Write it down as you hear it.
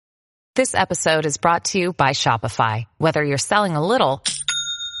This episode is brought to you by Shopify. Whether you're selling a little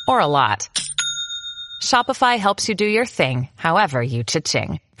or a lot, Shopify helps you do your thing, however you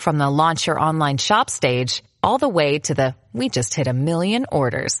cha-ching. From the launch your online shop stage, all the way to the we just hit 1 million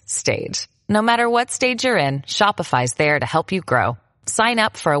orders stage. No matter what stage you're in, Shopify's there to help you grow. Sign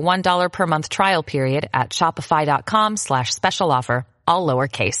up for a $1 per month trial period at shopify.com/special offer, all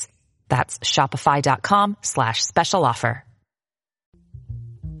lowercase. That's shopify.com/special offer.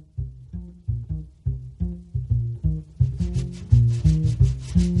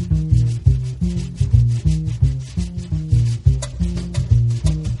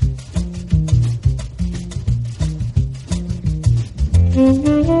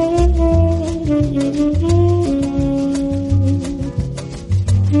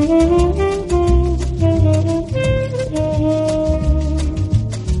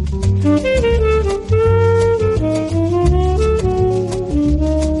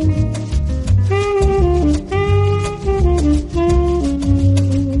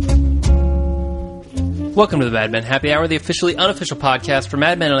 Welcome to the Mad Men Happy Hour, the officially unofficial podcast for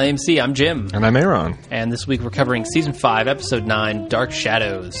Mad Men on AMC. I'm Jim. And I'm Aaron. And this week we're covering Season 5, Episode 9, Dark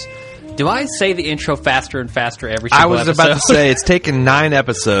Shadows. Do I say the intro faster and faster every single episode? I was about to say, it's taken 9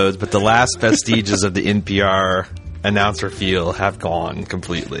 episodes, but the last vestiges of the NPR announcer feel have gone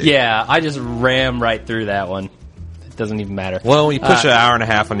completely. Yeah, I just ram right through that one. It doesn't even matter. Well, when you push an hour and a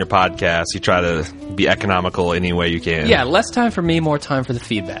half on your podcast, you try to be economical any way you can. Yeah, less time for me, more time for the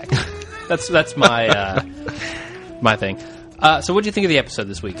feedback. That's my my thing. So what did you think of the episode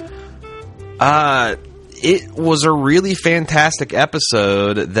this week? It was a really fantastic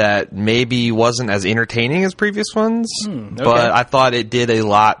episode that maybe wasn't as entertaining as previous ones, okay. but I thought it did a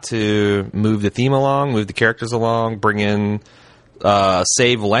lot to move the theme along, move the characters along, bring in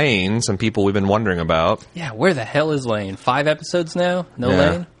save Lane, some people we've been wondering about. Yeah, where the hell is Lane? 5 episodes now? No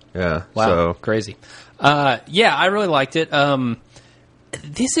Lane? Yeah. Wow, so crazy. Yeah, I really liked it.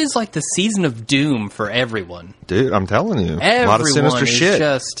 This is like the season of doom for everyone. Dude, I'm telling you. Everyone a lot of sinister is shit.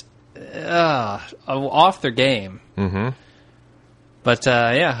 Just off their game. Mm-hmm. But,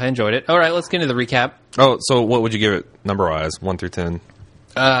 yeah, I enjoyed it. All right, let's get into the recap. Oh, so what would you give it number-wise, 1 through 10?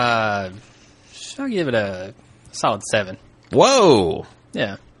 I'll give it a solid 7. Whoa!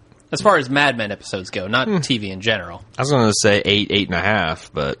 Yeah. As far as Mad Men episodes go, not TV in general. I was going to say 8, 8.5,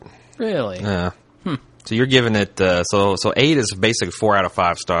 but... Really? Yeah. So you're giving it... so 8 is basically 4 out of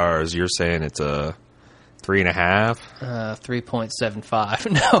 5 stars. You're saying it's a 3.5?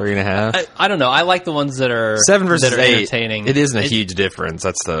 3.75. No. 3.5? I don't know. I like the ones that are 7 versus that are 8. Entertaining. It isn't a huge difference.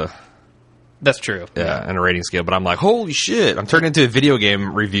 That's true. Yeah, and a rating scale. But I'm like, holy shit! I'm turning into a video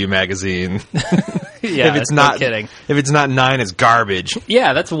game review magazine. Yeah, if it's not kidding. If it's not 9, it's garbage.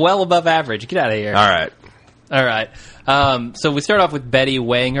 Yeah, that's well above average. Get out of here. All right. So we start off with Betty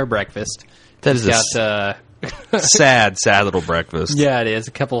weighing her breakfast. That is sad little breakfast. Yeah, it is.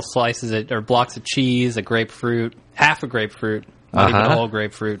 A couple of slices or blocks of cheese, a grapefruit, half a grapefruit, not even a whole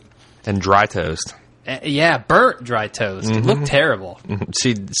grapefruit, and dry toast. Yeah, burnt dry toast. Mm-hmm. It looked terrible.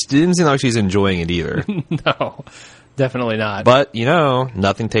 She didn't seem like she's enjoying it either. No, definitely not. But,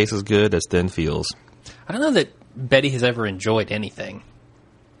 nothing tastes as good as thin feels. I don't know that Betty has ever enjoyed anything.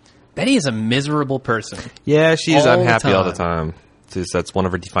 Betty is a miserable person. Yeah, she's all unhappy all the time. That's one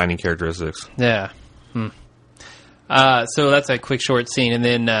of her defining characteristics. Yeah. So that's a quick, short scene. And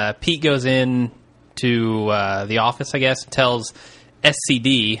then Pete goes in to the office, I guess, and tells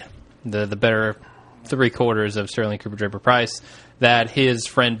SCD, the better 3/4 of Sterling Cooper Draper Price, that his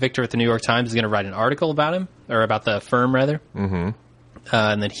friend Victor at the New York Times is going to write an article about him, or about the firm, rather. Mm-hmm.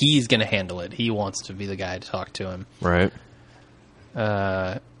 And that he's going to handle it. He wants to be the guy to talk to him. Right.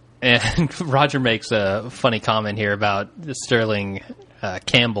 And Roger makes a funny comment here about Sterling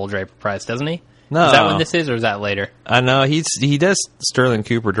Campbell Draper Price, doesn't he? No. Is that when this is, or is that later? I know he does Sterling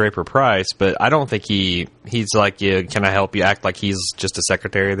Cooper Draper Price, but I don't think he's like, yeah, can I help you? Act like he's just a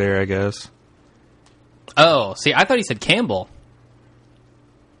secretary there, I guess. Oh, see, I thought he said Campbell.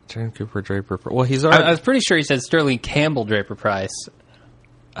 Sterling Cooper Draper Price. Well, he's already... I was pretty sure he said Sterling Campbell Draper Price.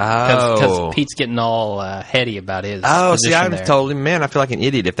 Oh. Because Pete's getting all heady about his Oh, position see, I'm there. totally... Man, I feel like an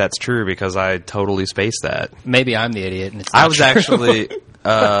idiot if that's true, because I totally spaced that. Maybe I'm the idiot, and it's not I was true. actually...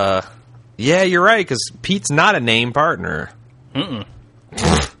 yeah, you're right, because Pete's not a named partner. Mm-mm.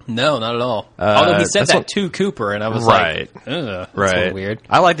 No, not at all. Although he said that to Cooper, and I was like, ugh, that's a little weird.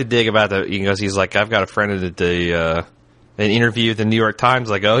 I like to dig about that, because he's like, I've got a friend at an interview at the New York Times,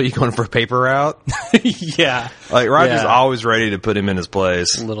 like, oh, you going for a paper route? Yeah. Like, Roger's always ready to put him in his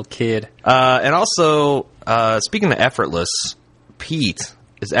place. Little kid. And also, speaking of effortless, Pete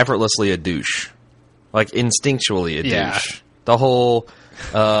is effortlessly a douche. Like, instinctually a douche. The whole...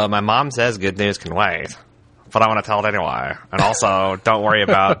 My mom says good news can wait, but I want to tell it anyway. And also, don't worry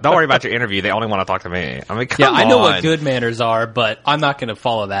about your interview. They only want to talk to me. I mean, come on. I know what good manners are, but I'm not going to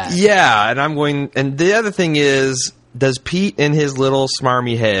follow that. Yeah, and the other thing is, does Pete in his little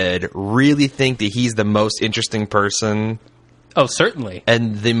smarmy head really think that he's the most interesting person? Oh, certainly.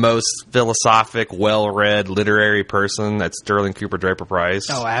 And the most philosophic, well-read, literary person at Sterling Cooper Draper Price?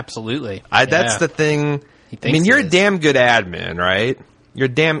 Oh, absolutely. That's the thing. I mean, you're a damn good admin, right? You're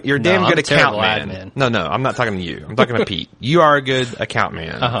damn good account man. No, I'm not talking to you. I'm talking to Pete. You are a good account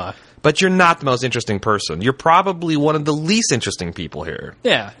man. Uh-huh. But you're not the most interesting person. You're probably one of the least interesting people here.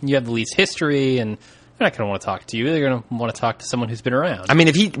 Yeah, you have the least history, and they're not going to want to talk to you. They're going to want to talk to someone who's been around. I mean,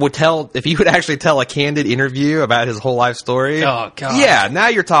 if he would actually tell a candid interview about his whole life story. Oh, God. Yeah, now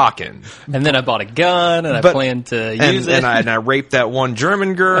you're talking. And then I bought a gun, and I plan to use it. And I raped that one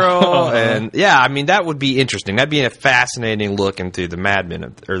German girl. And yeah, I mean, that would be interesting. That'd be a fascinating look into the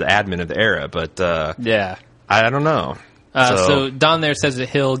admin of the era. But yeah, I don't know. So Don there says that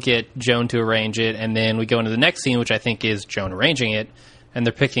he'll get Joan to arrange it, and then we go into the next scene, which I think is Joan arranging it, and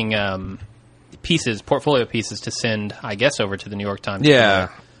they're picking portfolio pieces to send, I guess, over to the New York Times. Yeah.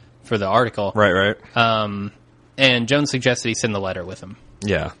 For the article. Right. And Joan suggests that he send the letter with him.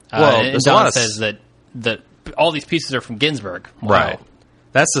 Yeah. And Don says that all these pieces are from Ginsberg. Wow. Right.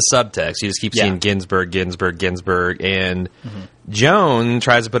 That's the subtext. You just keep seeing Ginsberg, and Joan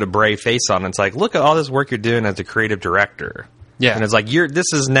tries to put a brave face on it. It's like, look at all this work you're doing as a creative director. Yeah. And it's like,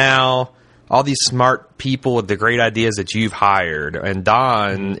 this is now all these smart people with the great ideas that you've hired. And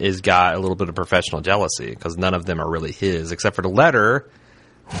Don has got a little bit of professional jealousy because none of them are really his, except for the letter,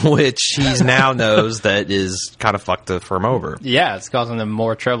 which he now knows that is kind of fucked the firm over. Yeah, it's causing them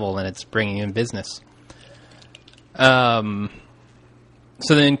more trouble than it's bringing in business. So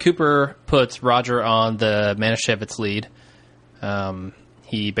then Cooper puts Roger on the Manischewitz lead.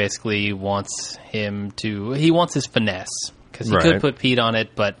 He basically wants his finesse, because he could put Pete on it,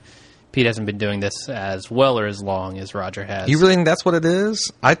 but Pete hasn't been doing this as well or as long as Roger has. You really think that's what it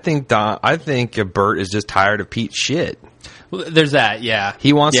is? I think Bert is just tired of Pete's shit. Well, there's that, yeah.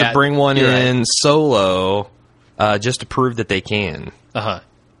 He wants to bring one in solo just to prove that they can. Uh-huh.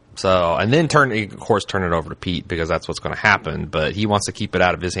 So, and then turn it over to Pete, because that's what's going to happen, but he wants to keep it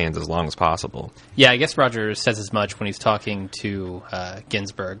out of his hands as long as possible. Yeah, I guess Roger says as much when he's talking to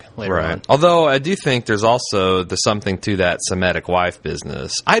Ginsberg later on. Although I do think there's also something to that Semitic wife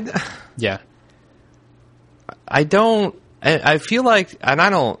business. I feel like, and I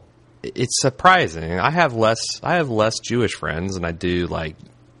don't, it's surprising. I have less Jewish friends than I do, like,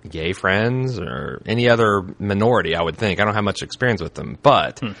 gay friends or any other minority, I would think. I don't have much experience with them.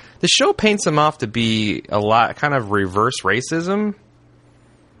 But the show paints them off to be a lot kind of reverse racism.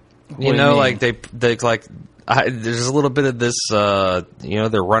 You know, like there's a little bit of this, they're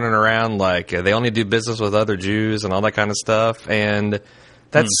running around like they only do business with other Jews and all that kind of stuff. And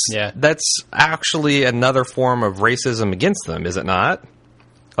that's actually another form of racism against them, is it not?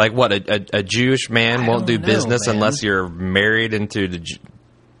 Like, what, a Jewish man won't do business unless you're married into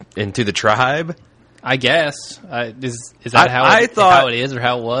the tribe? I guess. Is that how it is, or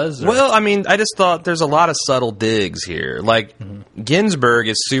how it was? Or? Well, I mean, I just thought there's a lot of subtle digs here. Like, Ginsberg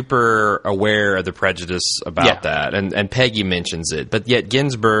is super aware of the prejudice about that, and Peggy mentions it. But yet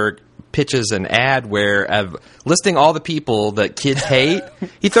Ginsberg pitches an ad where, listing all the people that kids hate,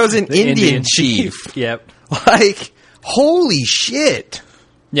 he throws in Indian chief. Yep. Like, holy shit.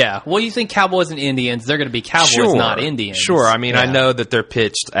 Yeah, well, you think cowboys and Indians, they're going to be cowboys, not Indians. Sure, I mean, I know that they're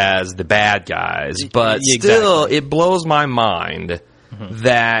pitched as the bad guys, but still, it blows my mind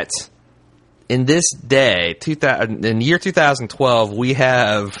that in this day, in year 2012, we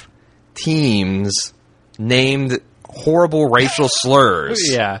have teams named horrible racial slurs.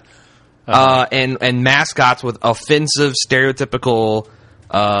 And mascots with offensive, stereotypical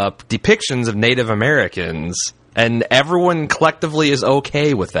depictions of Native Americans. And everyone collectively is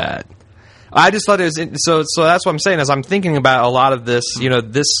okay with that. I just thought it was so that's what I'm saying, as I'm thinking about a lot of this.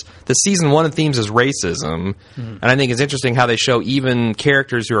 The season 1 of themes is racism, and I think it's interesting how they show even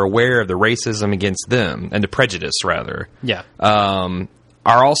characters who are aware of the racism against them, and the prejudice rather, are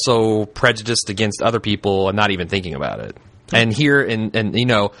also prejudiced against other people and not even thinking about it. And here in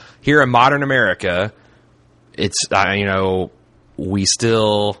modern America, it's we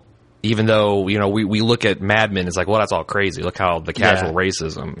still. Even though, we look at Mad Men, it's like, well, that's all crazy. Look how the casual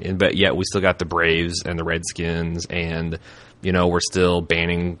racism. But yet we still got the Braves and the Redskins, and, we're still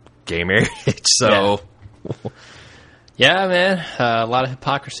banning gay marriage. So. Yeah, man. A lot of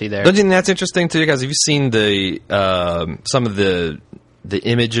hypocrisy there. Don't you think that's interesting, too? Because have you seen some of the the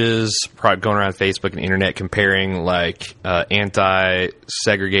images probably going around Facebook and internet comparing like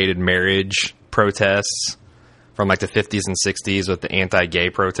anti-segregated marriage protests from like the 50s and 60s with the anti-gay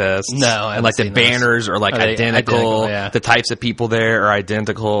protests. No, I and like the banners are like identical. Yeah. The types of people there are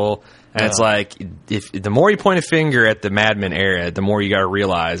identical. And it's like, if the more you point a finger at the Mad Men era, the more you got to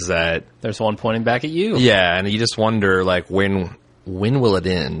realize that there's one pointing back at you. Yeah, and you just wonder like when will it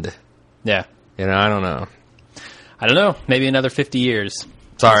end? Yeah, you know, I don't know. Maybe another 50 years.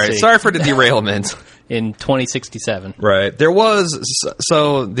 Sorry for the derailment. In 2067. Right. There was,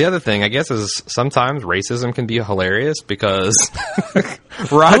 so the other thing, I guess, is sometimes racism can be hilarious because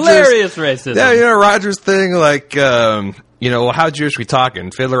hilarious racism. Yeah, you know, Roger's thing, like, you know, how Jewish we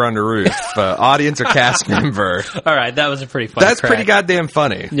talking? Fiddler on the Roof, audience or cast member. All right, that was a pretty funny That's crack. pretty goddamn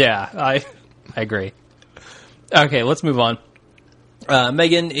funny. Yeah, I agree. Okay, let's move on.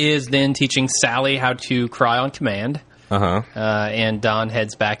 Megan is then teaching Sally how to cry on command. And Don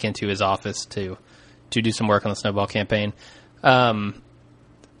heads back into his office to do some work on the Snowball campaign.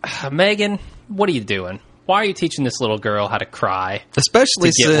 Megan, what are you doing? Why are you teaching this little girl how to cry?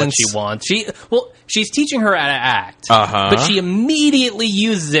 Especially to get what she wants. She's teaching her how to act, but she immediately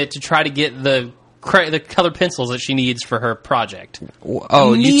uses it to try to get the colored pencils that she needs for her project.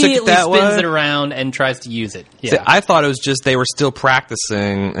 Oh, you took it that way? Spins it around and tries to use it. Yeah. See, I thought it was just they were still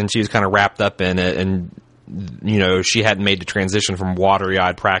practicing, and she was kind of wrapped up in it, and you know, she hadn't made the transition from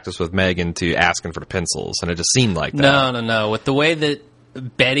watery-eyed practice with Megan to asking for the pencils, and it just seemed like that. No. With the way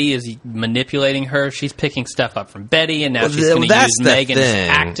that Betty is manipulating her, she's picking stuff up from Betty, and now she's going to use Megan's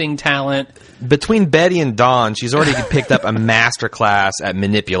acting talent. Between Betty and Dawn, she's already picked up a master class at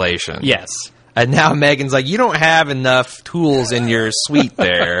manipulation. Yes. And now Megan's like, you don't have enough tools in your suite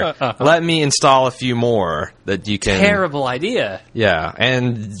there. Let me install a few more that you can... Terrible idea. Yeah,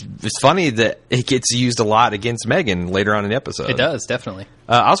 and it's funny that it gets used a lot against Megan later on in the episode. It does, definitely.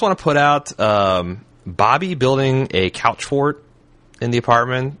 I also want to put out Bobby building a couch fort in the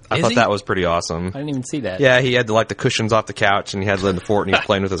apartment. I thought that was pretty awesome. I didn't even see that. Yeah, he had the cushions off the couch, and he had to live in the fort, and he was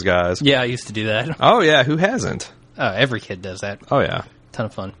playing with his guys. Yeah, I used to do that. Oh, yeah, who hasn't? Every kid does that. Oh, yeah. Ton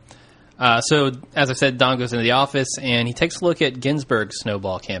of fun. So, as I said, Don goes into the office, and he takes a look at Ginsburg's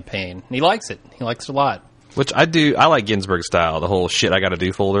Snowball campaign. And he likes it. He likes it a lot. Which I do. I like Ginsburg's style, the whole shit I gotta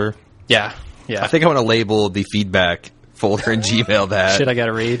do folder. Yeah. I think I want to label the feedback folder in Gmail that. Shit I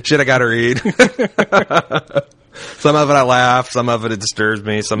gotta read. Shit I gotta read. Some of it I laugh, some of it disturbs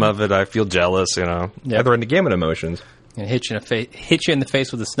me, some of it I feel jealous, you know. Yep. They're in the gamut of emotions. And hit you in the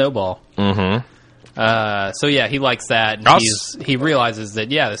face with a snowball. Mm-hmm. So yeah, he likes that. And he realizes that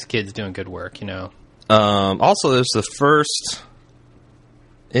this kid's doing good work. You know. Also, it was the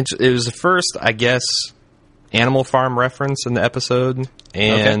first, I guess, Animal Farm reference in the episode,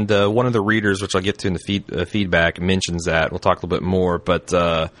 and one of the readers, which I'll get to in the feedback, mentions that. We'll talk a little bit more, but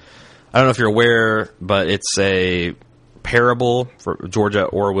I don't know if you're aware, but it's a parable for George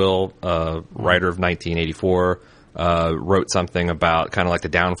Orwell, writer of 1984. Wrote something about kind of like the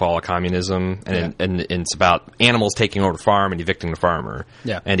downfall of communism, and it's about animals taking over the farm and evicting the farmer.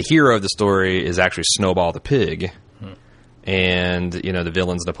 Yeah. And the hero of the story is actually Snowball the pig, and you know the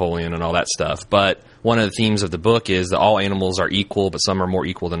villain's Napoleon and all that stuff. But one of the themes of the book is that all animals are equal, but some are more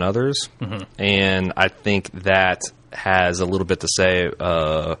equal than others. And I think that has a little bit to say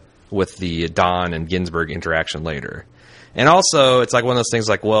with the Don and Ginsburg interaction later. And also, it's like one of those things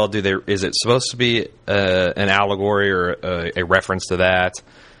like, well, is it supposed to be an allegory or a reference to that?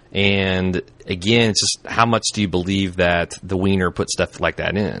 And again, it's just how much do you believe that the Wiener put stuff like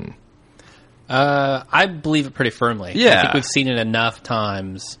that in? I believe it pretty firmly. Yeah. I think we've seen it enough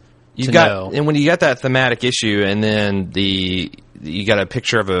times to know. And when you got that thematic issue and then you got a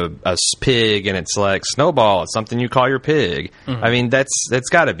picture of a pig and it's like, Snowball, it's something you call your pig. I mean, that's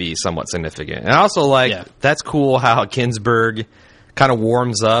got to be somewhat significant. And I also that's cool how Ginsburg kind of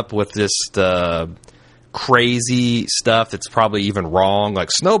warms up with this crazy stuff that's probably even wrong. Like,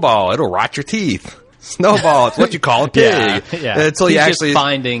 Snowball, it'll rot your teeth. Snowball, it's what you call a pig. Until he's just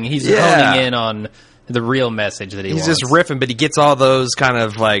honing in on the real message that he's just riffing, but he gets all those kind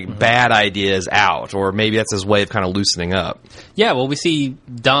of like bad ideas out, or maybe that's his way of kind of loosening up. Yeah, well, we see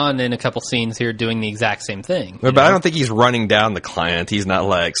Don in a couple scenes here doing the exact same thing. But I don't think he's running down the client. He's not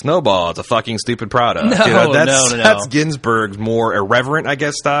like, Snowball, it's a fucking stupid product. No, no. That's Ginsburg's more irreverent, I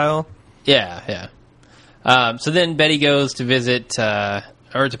guess, style. Yeah. So then Betty goes to visit,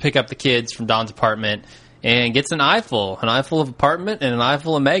 or to pick up the kids from Don's apartment, and gets an eyeful of apartment and an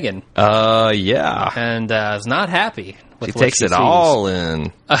eyeful of Megan. Yeah. And is not happy with she takes it all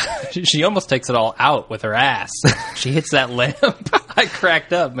in. She almost takes it all out with her ass. She hits that lamp. I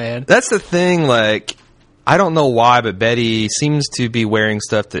cracked up, man. That's the thing, like, I don't know why, but Betty seems to be wearing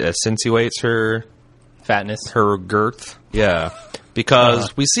stuff that accentuates her Fatness. her girth. Yeah,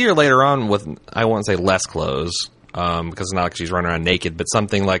 because we see her later on with, I won't say less clothes, because it's not like she's running around naked, but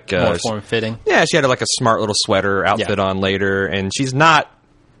something like More form-fitting. yeah, she had like a smart little sweater outfit on later, and she's not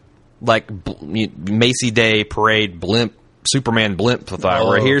like Macy Day Parade blimp. Superman blimp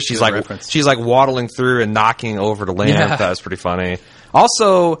without right here. She's like she's like waddling through and knocking over the lamp. Yeah. That was pretty funny.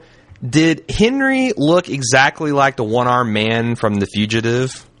 Also, did Henry look exactly like the one-armed man from The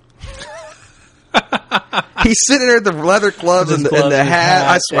Fugitive? He's sitting there with the leather gloves and the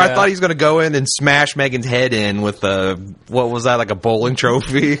hat. I thought he was going to go in and smash Megan's head in with what was that, like a bowling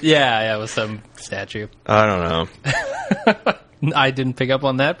trophy? Yeah, with some statue. I don't know. I didn't pick up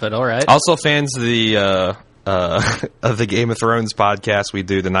on that, but all right. Also, fans of the Game of Thrones podcast we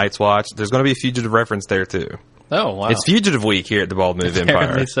do, the Night's Watch, there's going to be a Fugitive reference there too. Oh, wow. It's Fugitive Week here at the Bald Move Empire.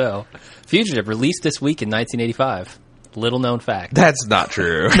 Apparently so. Fugitive, released this week in 1985. Little known fact. That's not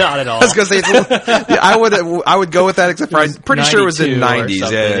true. Not at all. I was going to say, I would go with that, except for I'm pretty sure it was in the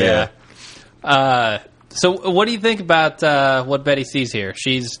 90s. Yeah. So what do you think about what Betty sees here?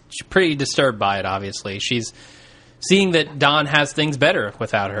 She's pretty disturbed by it, obviously. She's seeing that Don has things better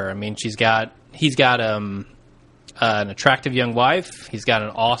without her. I mean, he's got an attractive young wife. He's got an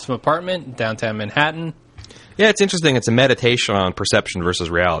awesome apartment in downtown Manhattan. Yeah, it's interesting. It's a meditation on perception versus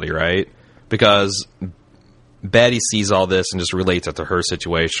reality, right? Because Betty sees all this and just relates it to her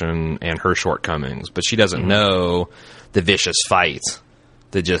situation and her shortcomings, but she doesn't know the vicious fight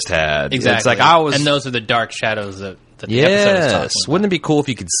they just had. Exactly. It's like and those are the dark shadows that the episode is talking about. Wouldn't it be cool if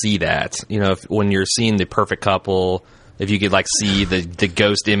you could see that? You know, when you're seeing the perfect couple, if you could like see the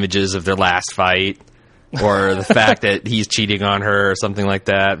ghost images of their last fight, or the fact that he's cheating on her or something like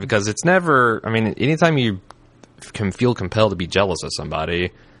that. Because it's never, I mean, anytime you can feel compelled to be jealous of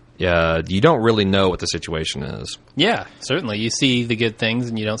somebody, you don't really know what the situation is. Yeah, certainly. You see the good things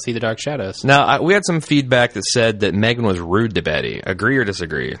and you don't see the dark shadows. Now, we had some feedback that said that Megan was rude to Betty. Agree or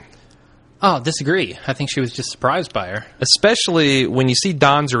disagree? Oh, disagree. I think she was just surprised by her. Especially when you see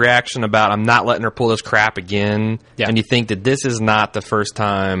Don's reaction about, I'm not letting her pull this crap again, and you think that this is not the first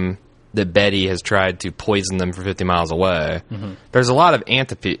time that Betty has tried to poison them for 50 miles away. Mm-hmm. There's a lot of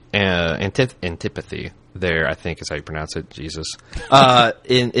antipathy there, I think is how you pronounce it, Jesus,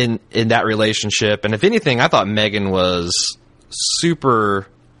 in that relationship. And if anything, I thought Megan was super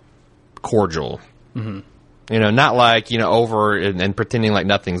cordial. Mm-hmm. You know, not like, over and pretending like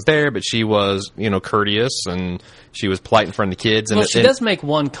nothing's there, but she was, courteous, and she was polite in front of the kids. And she does make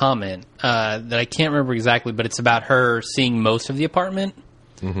one comment that I can't remember exactly, but it's about her seeing most of the apartment.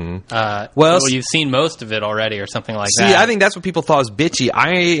 Mm-hmm. Well, you've seen most of it already, or something like that. See, I think that's what people thought was bitchy.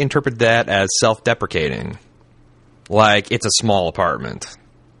 I interpret that as self-deprecating. Like, it's a small apartment.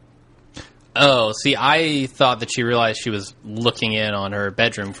 Oh, see, I thought that she realized she was looking in on her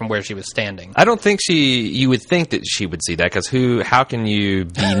bedroom from where she was standing. I don't think you would think that she would see that, because how can you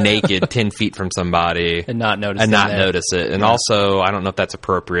be naked 10 feet from somebody and not notice it? And also, I don't know if that's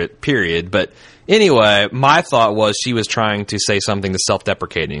appropriate, period. But anyway, my thought was she was trying to say something that's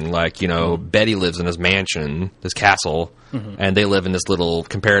self-deprecating, like, Betty lives in this mansion, this castle, and they live in this little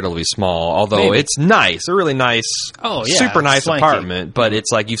comparatively small, although it's nice, a really nice, super nice apartment, but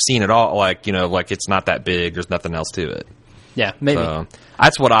it's like you've seen it all, like, like it's not that big, there's nothing else to it. Yeah, maybe. So,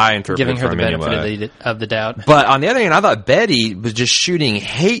 that's what I interpreted Giving her from the benefit anyway. of the doubt. But on the other hand, I thought Betty was just shooting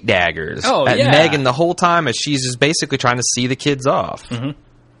hate daggers at Megan the whole time, as she's just basically trying to see the kids off.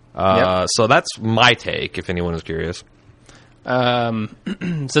 Mm-hmm. So that's my take, if anyone is curious. So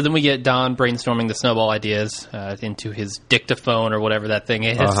then we get Don brainstorming the snowball ideas into his dictaphone or whatever that thing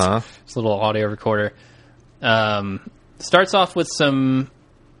is. This little audio recorder. Starts off with some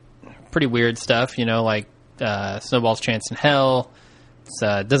pretty weird stuff, like Snowball's chance in hell.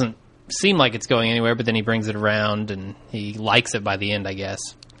 It doesn't seem like it's going anywhere, but then he brings it around and he likes it by the end, I guess.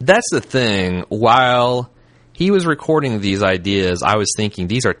 That's the thing. While he was recording these ideas, I was thinking,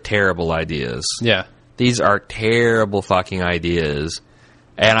 these are terrible ideas. Yeah. These are terrible fucking ideas.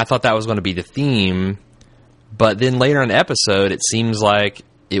 And I thought that was going to be the theme. But then later in the episode, it seems like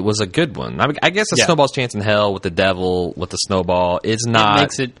it was a good one. I guess a Snowball's chance in hell with the devil, with the snowball, is not... It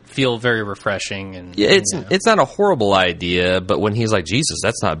makes it feel very refreshing. And it's not a horrible idea, but when he's like, Jesus,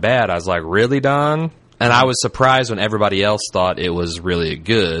 that's not bad, I was like, really, Don? And I was surprised when everybody else thought it was really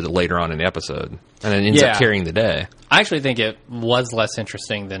good later on in the episode. And it ends up carrying the day. I actually think it was less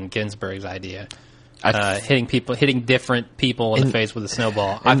interesting than Ginsburg's idea. Hitting different people in the face with a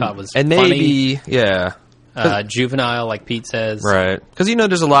snowball, I thought was funny. Maybe, Juvenile, like Pete says. Right. Because,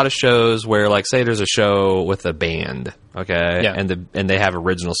 there's a lot of shows where, like, say there's a show with a band, okay? Yeah. And they have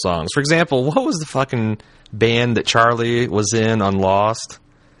original songs. For example, what was the fucking band that Charlie was in on Lost?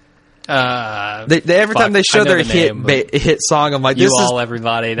 Every time they show their hit song, I'm like, this is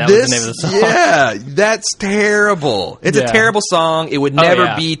everybody. That was the name of the song. Yeah, that's terrible. It's a terrible song. It would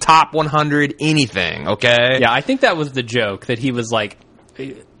never be top 100 anything, okay? Yeah, I think that was the joke, that he was like,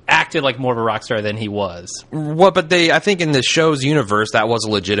 acted like more of a rock star than he was. Well, but I think in the show's universe, that was a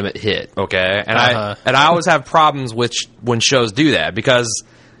legitimate hit, okay? And I always have problems with when shows do that, because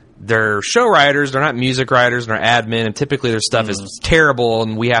they're show writers, they're not music writers, they're admin, and typically their stuff is terrible,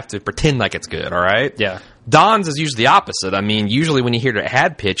 and we have to pretend like it's good, all right? Yeah. Don's is usually the opposite. I mean, usually when you hear the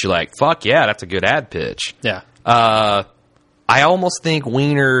ad pitch, you're like, fuck yeah, that's a good ad pitch. Yeah. I almost think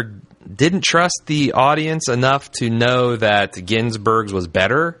Wiener didn't trust the audience enough to know that Ginsberg's was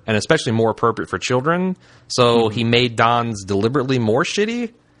better, and especially more appropriate for children, so he made Don's deliberately more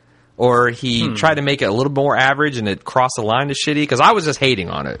shitty. Or he tried to make it a little more average and it crossed the line to shitty? Because I was just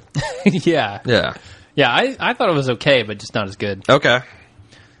hating on it. Yeah. Yeah. Yeah, I thought it was okay, but just not as good. Okay.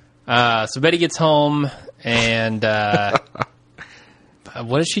 So Betty gets home, and what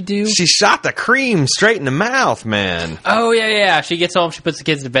does she do? She shot the cream straight in the mouth, man. Oh, yeah. She gets home, she puts the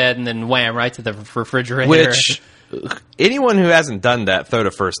kids to bed, and then wham, right to the refrigerator. Which, anyone who hasn't done that, throw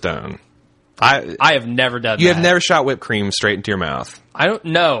the first stone. I have never done that. You have never shot whipped cream straight into your mouth. I don't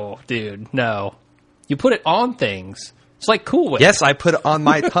know, dude. No. You put it on things. It's like Cool Whip. Yes, I put it on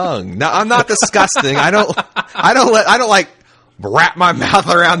my tongue. Now, I'm not disgusting. I don't like wrap my mouth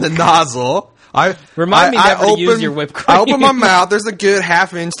around the nozzle. Remind me never to use your whipped cream. I open my mouth. There's a good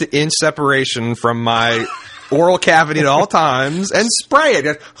half-inch to inch separation from my oral cavity at all times, and spray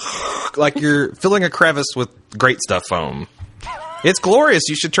it like you're filling a crevice with Great Stuff foam. It's glorious.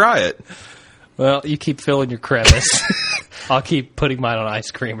 You should try it. Well, you keep filling your crevice. I'll keep putting mine on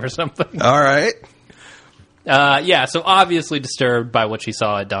ice cream or something. All right. Yeah, so obviously disturbed by what she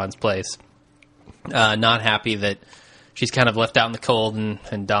saw at Don's place. Not happy that she's kind of left out in the cold,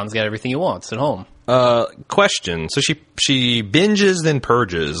 and Don's got everything he wants at home. Question. So she binges, then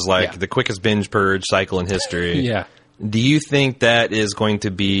purges, like the quickest binge purge cycle in history. Yeah. Do you think that is going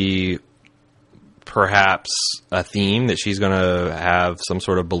to be perhaps a theme, that she's going to have some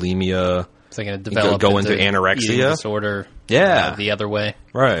sort of bulimia? Is it going to develop go into anorexia eating disorder? Yeah, the other way.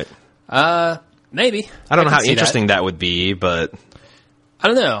 Right. Maybe. I don't know how interesting that would be, but I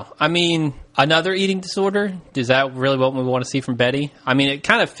don't know. I mean, another eating disorder? Is that really what we want to see from Betty? I mean, it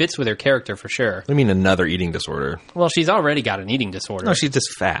kind of fits with her character for sure. I mean, another eating disorder. Well, she's already got an eating disorder. No, she's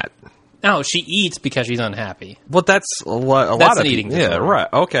just fat. No, she eats because she's unhappy. Well, that's a lot of eating disorder. Yeah, right.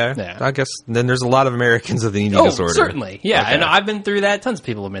 Okay. Yeah. I guess then there's a lot of Americans with an eating disorder. Certainly. Yeah, okay. And I've been through that. Tons of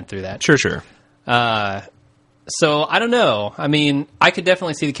people have been through that. Sure. So, I don't know. I mean, I could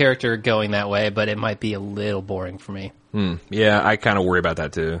definitely see the character going that way, but it might be a little boring for me. Yeah, I kind of worry about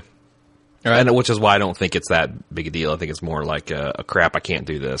that too. Right. And which is why I don't think it's that big a deal. I think it's more like a crap, I can't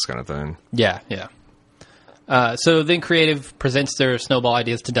do this kind of thing. Yeah. So then Creative presents their snowball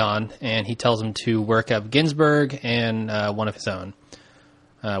ideas to Don, and he tells him to work up Ginsberg and one of his own,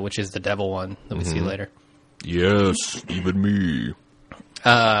 which is the devil one that we see later. Yes, even me.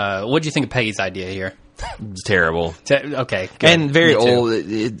 What do you think of Peggy's idea here? It's terrible. Okay, good. And very old.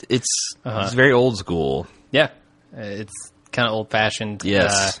 It's very old school. Yeah, it's kind of old-fashioned.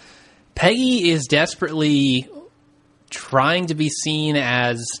 Yes. Peggy is desperately trying to be seen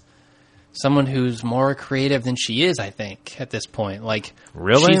as someone who's more creative than she is, I think, at this point. Like,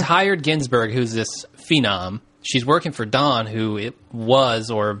 really? She's hired Ginsberg, who's this phenom. She's working for Don, who it was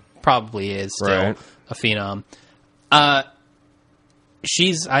or probably is still a phenom.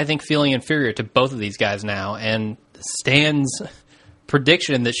 She's, I think, feeling inferior to both of these guys now, and Stan's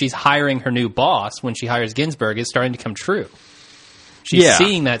prediction that she's hiring her new boss when she hires Ginsberg is starting to come true. She's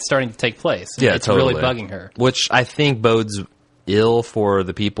seeing that starting to take place. Yeah, it's totally. really bugging her. Which I think bodes ill for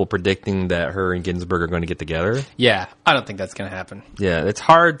the people predicting that her and Ginsberg are going to get together. Yeah, I don't think that's going to happen. Yeah, it's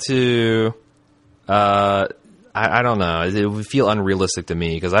hard to... I don't know. It would feel unrealistic to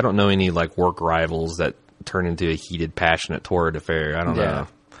me because I don't know any like work rivals that turn into a heated, passionate torrid affair. I don't know.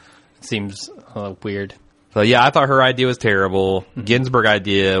 It seems weird. So yeah, I thought her idea was terrible. Ginsberg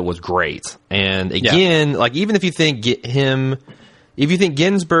idea was great. And again, like even if you think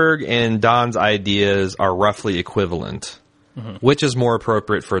Ginsberg and Don's ideas are roughly equivalent, which is more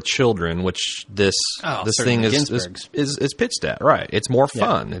appropriate for children, which this thing is pitched at, right? It's more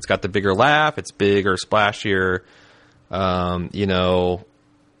fun. Yeah. It's got the bigger laugh. It's bigger, splashier.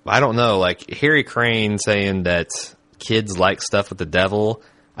 I don't know, like Harry Crane saying that kids like stuff with the devil.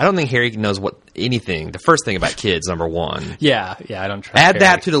 I don't think Harry knows the first thing about kids, number one. Yeah, I don't trust Add Harry.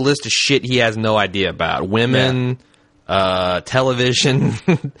 that to the list of shit he has no idea about. Women, television.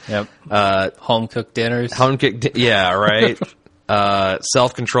 Yep. Home-cooked dinners. Yeah, right.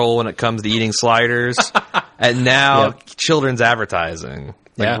 Self-control when it comes to eating sliders. And now children's advertising.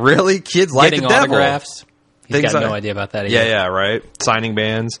 Like, really? Kids like Getting the devil. autographs. He's got no idea about that either. Yeah, right. Signing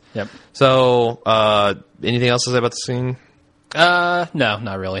bands. Yep. So, anything else to say about the scene? No,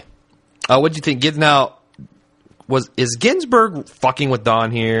 not really. What'd you think? Is Ginsburg fucking with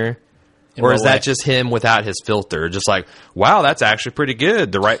Don here? Or is that just him without his filter? Just like, wow, that's actually pretty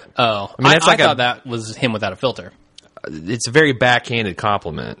good. I thought that was him without a filter. It's a very backhanded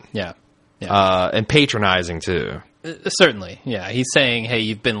compliment. Yeah. And patronizing, too. Certainly, yeah. He's saying, hey,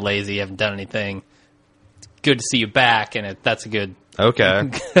 you've been lazy, you haven't done anything. Good to see you back, and that's a good... Okay.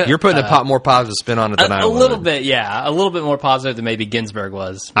 You're putting a more positive spin on it than I would. A little bit, yeah. A little bit more positive than maybe Ginsburg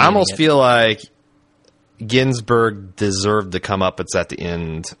was. I almost feel like Ginsburg deserved to come up at the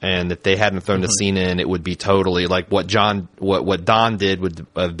end, and if they hadn't thrown the scene in, it would be totally like what Don did would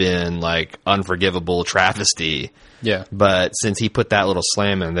have been like unforgivable travesty. Yeah. But since he put that little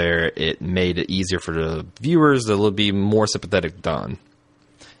slam in there, it made it easier for the viewers to be more sympathetic to Don.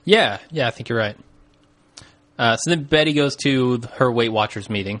 Yeah, I think you're right. So then Betty goes to her Weight Watchers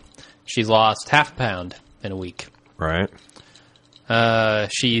meeting. She's lost half a pound in a week. Right.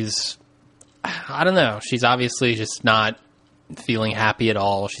 She's, I don't know, she's obviously just not feeling happy at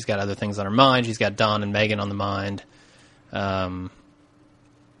all. She's got other things on her mind. She's got Don and Megan on the mind. I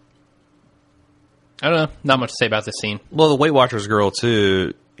don't know. Not much to say about this scene. Well, the Weight Watchers girl,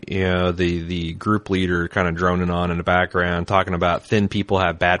 too, the group leader kind of droning on in the background, talking about thin people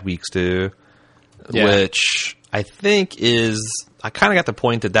have bad weeks, too. Yeah. Which I think I kind of got the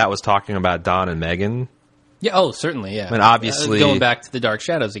point that was talking about Don and Megan. Yeah, certainly, yeah. I mean, obviously... going back to the Dark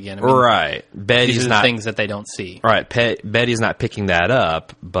Shadows again. I mean, right. Betty's these are the things that they don't see. Right. Betty's not picking that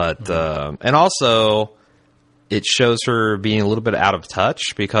up, but... and also, it shows her being a little bit out of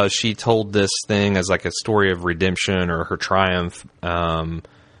touch because she told this thing as like a story of redemption or her triumph,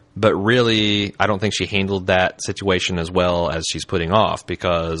 but really, I don't think she handled that situation as well as she's putting off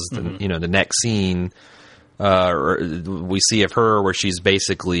because, the next scene, we see of her where she's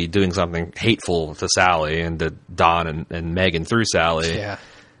basically doing something hateful to Sally and to Don and Megan through Sally. Yeah.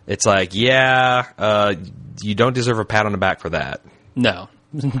 It's like, you don't deserve a pat on the back for that. No,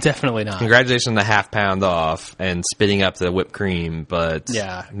 definitely not. Congratulations on the half pound off and spitting up the whipped cream, but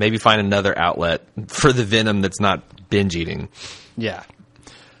maybe find another outlet for the venom that's not binge eating. Yeah.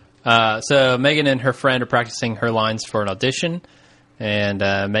 So Megan and her friend are practicing her lines for an audition, and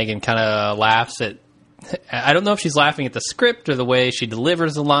Megan kind of laughs at... I don't know if she's laughing at the script or the way she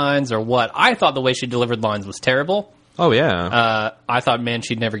delivers the lines or what. I thought the way she delivered lines was terrible. Oh, yeah. I thought, man,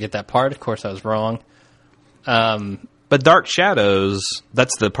 she'd never get that part. Of course, I was wrong. But Dark Shadows,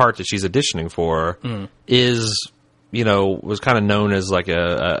 that's the part that she's auditioning for, was kind of known as like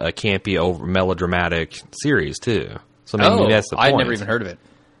a campy, over melodramatic series, too. So maybe that's the point. I'd never even heard of it.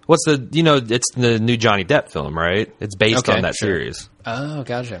 What's it's the new Johnny Depp film, right? It's based on that series. Oh,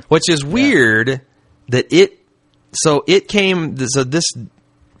 gotcha. Which is weird that this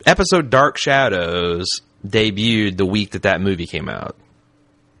episode Dark Shadows debuted the week that movie came out.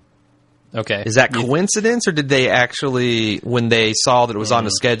 Okay. Is that coincidence, or did they actually, when they saw that it was on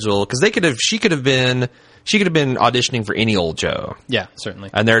the schedule, because she could have been auditioning for any old show. Yeah, certainly.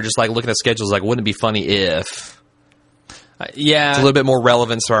 And they're just like looking at schedules like, wouldn't it be funny if... yeah. It's a little bit more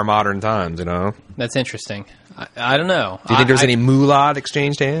relevance to our modern times, That's interesting. I don't know. Do you think there's any moolah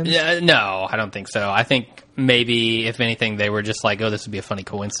exchanged hands? Yeah, no, I don't think so. I think maybe, if anything, they were just like, this would be a funny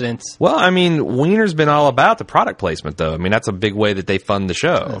coincidence. Well, I mean, Wiener's been all about the product placement, though. I mean, that's a big way that they fund the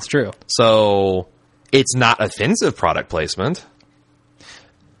show. That's true. So, it's not offensive product placement.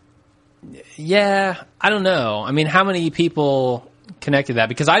 Yeah, I don't know. I mean, how many people connected that?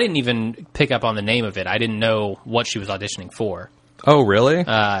 Because I didn't even pick up on the name of it. I didn't know what she was auditioning for. Oh, really?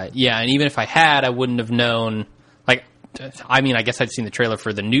 Yeah, and even if I had, I wouldn't have known. Like, I mean, I guess I'd seen the trailer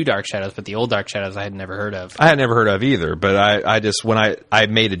for the new Dark Shadows, but the old Dark Shadows I had never heard of. I had never heard of either, but I just, when I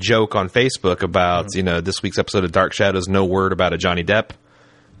made a joke on Facebook about, this week's episode of Dark Shadows, no word about a Johnny Depp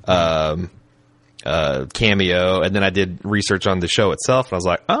cameo, and then I did research on the show itself, and I was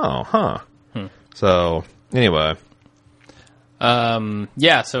like, oh, huh. So, anyway...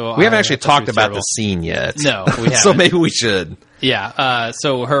 yeah, so... We haven't actually talked about the scene yet. No, we haven't. So maybe we should. Yeah,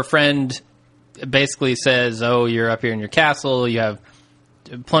 so her friend basically says, you're up here in your castle, you have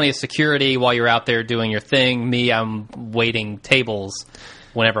plenty of security while you're out there doing your thing. Me, I'm waiting tables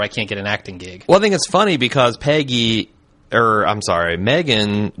whenever I can't get an acting gig. Well, I think it's funny because Peggy I'm sorry,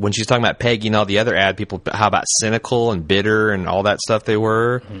 Megan, when she's talking about Peggy and all the other ad people, how about cynical and bitter and all that stuff they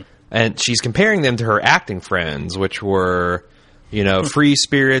were. Mm-hmm. And she's comparing them to her acting friends, which were,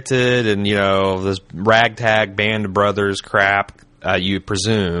 free-spirited and, this ragtag band of brothers crap, you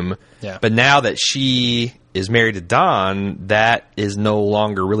presume. Yeah. But now that she is married to Don, that is no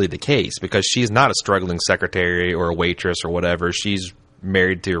longer really the case because she's not a struggling secretary or a waitress or whatever. She's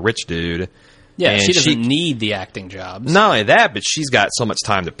married to a rich dude. Yeah, she doesn't need the acting jobs. Not only that, but she's got so much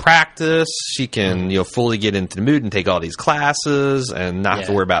time to practice. She can, fully get into the mood and take all these classes and not have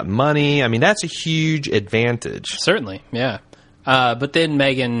to worry about money. I mean, that's a huge advantage. Certainly, yeah. But then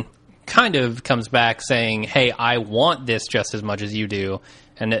Megan kind of comes back saying, hey, I want this just as much as you do.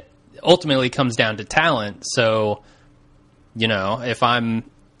 And it ultimately comes down to talent. So, if I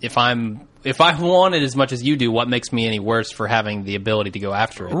want it as much as you do, what makes me any worse for having the ability to go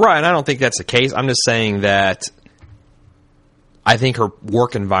after it? Right, and I don't think that's the case. I'm just saying that I think her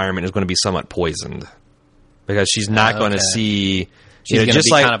work environment is going to be somewhat poisoned because she's not going to see... She's going to be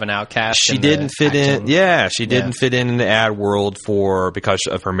kind of an outcast. She didn't fit in. Yeah, she didn't fit in the ad world because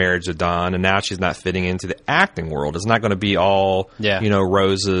of her marriage to Don, and now she's not fitting into the acting world. It's not going to be all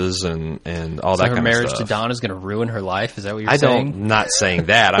roses and all that kind of stuff. Her marriage to Don is going to ruin her life. Is that what you're saying? I'm not saying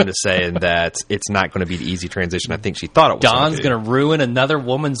that. I'm just saying that it's not going to be the easy transition I think she thought it was. Don's going to ruin another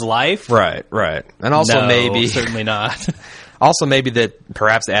woman's life. Right, and also maybe certainly not. Also, maybe that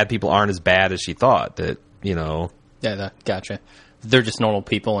perhaps the ad people aren't as bad as she thought. Yeah, gotcha. They're just normal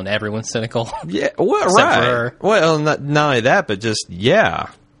people, and everyone's cynical. Yeah, well, right. Well, not only that, but just yeah.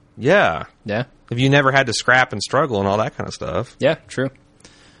 If you never had to scrap and struggle and all that kind of stuff. Yeah, true.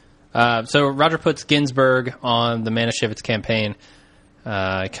 So Roger puts Ginsburg on the Manischewitz campaign.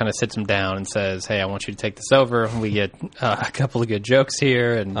 Kind of sits him down and says, "Hey, I want you to take this over." We get a couple of good jokes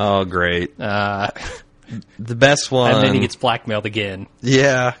here, and oh, great. The best one, and then he gets blackmailed again.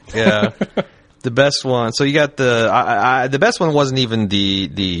 Yeah. The best one. So you got the best one wasn't even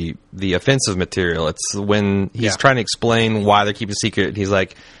the offensive material. It's when he's trying to explain why they're keeping secret. He's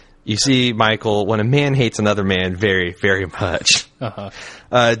like, you see, Michael, when a man hates another man very, very much,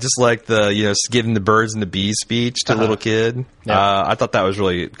 just like the giving the birds and the bees speech to a little kid. Yeah. I thought that was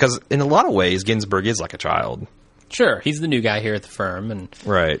really, because in a lot of ways, Ginsburg is like a child. Sure, he's the new guy here at the firm, and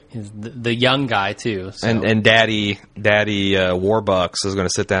he's the young guy too. So. And Daddy Warbucks is going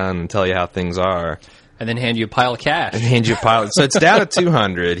to sit down and tell you how things are, and then hand you a pile of cash. So it's down to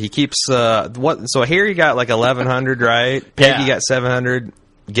 200. He keeps So Harry got like 1,100, right? Peggy got 700.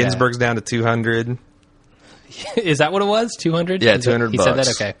 Ginsburg's down to 200. Is that what it was? 200? Yeah, 200. He said that.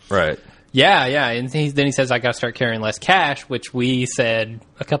 Okay, right. Yeah, and then he says, I got to start carrying less cash, which we said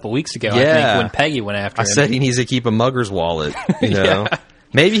a couple weeks ago, I think, when Peggy went after him. I said he needs to keep a mugger's wallet,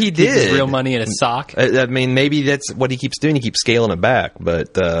 Maybe he did. Keep his real money in his sock. I mean, maybe that's what he keeps doing. He keeps scaling it back, but...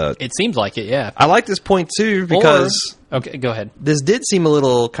 it seems like it, yeah. I like this point, too, because... Okay, go ahead. This did seem a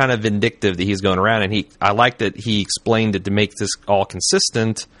little kind of vindictive that he's going around, and I like that he explained it to make this all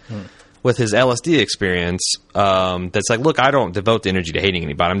consistent... with his LSD experience, that's like, look, I don't devote the energy to hating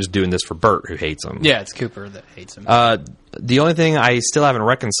anybody. I'm just doing this for Bert, who hates him. Yeah, it's Cooper that hates him. The only thing I still haven't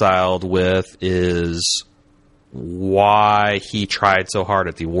reconciled with is why he tried so hard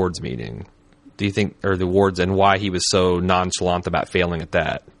at the awards meeting. Do you think, or the awards, and why he was so nonchalant about failing at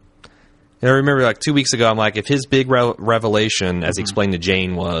that? And I remember like 2 weeks ago, I'm like, if his big revelation, as he explained to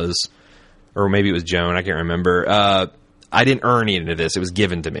Jane, was, or maybe it was Joan, I can't remember, I didn't earn any of this. It was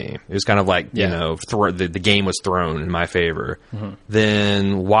given to me. It was kind of like, the game was thrown in my favor. Mm-hmm.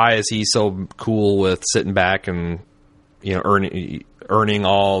 Then why is he so cool with sitting back and, earning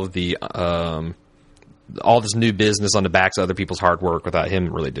all the all this new business on the backs of other people's hard work without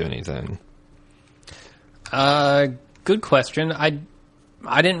him really doing anything? Good question.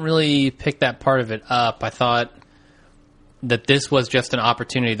 I didn't really pick that part of it up. I thought that this was just an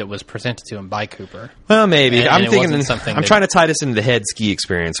opportunity that was presented to him by Cooper. Well, maybe. I'm trying to tie this into the head ski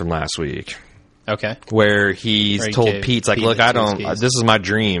experience from last week. Okay. Where he's told Pete's like, look, this is my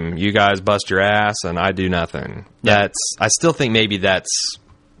dream. You guys bust your ass and I do nothing. Yeah. I still think maybe that's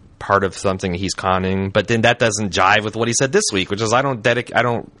part of something he's conning, but then that doesn't jive with what he said this week, which is I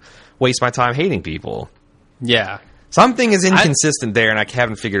don't waste my time hating people. Yeah. Something is inconsistent there, and I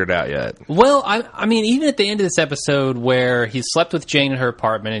haven't figured it out yet. Well, I mean, even at the end of this episode where he slept with Jane in her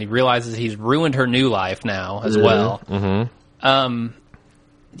apartment and he realizes he's ruined her new life now as well, I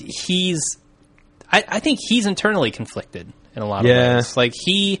think he's internally conflicted in a lot of ways. Like,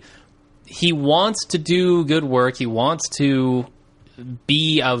 he wants to do good work. He wants to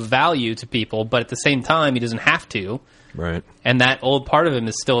be of value to people, but at the same time, he doesn't have to. Right. And that old part of him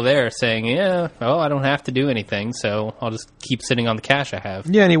is still there saying, I don't have to do anything, so I'll just keep sitting on the cash I have.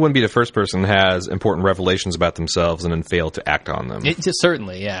 Yeah, and he wouldn't be the first person who has important revelations about themselves and then fail to act on them.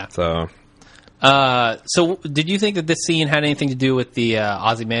 Certainly, yeah. So did you think that this scene had anything to do with the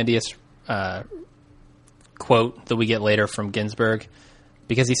Ozymandias quote that we get later from Ginsburg?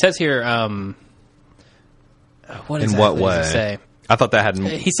 Because he says here, what exactly in what way? Does he say? I thought that had...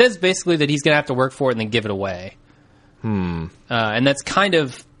 He says basically that he's going to have to work for it and then give it away. And that's kind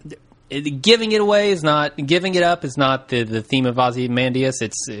of... Giving it away is not... Giving it up is not the theme of Ozymandias.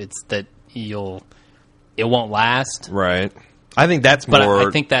 It's that it won't last. Right. I think that's more... But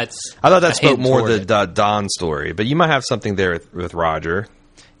I think that's... I thought that spoke more the Don story. But you might have something there with Roger.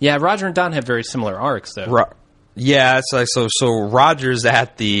 Yeah, Roger and Don have very similar arcs, though. Yeah, so Roger's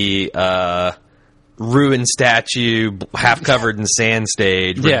at the ruined statue, half covered in sand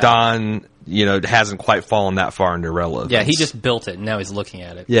stage, where Don, hasn't quite fallen that far into relevance. Yeah, he just built it, and now he's looking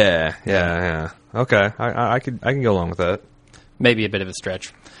at it. Yeah. Okay, I can go along with that. Maybe a bit of a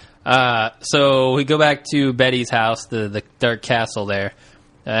stretch. So we go back to Betty's house, the dark castle there.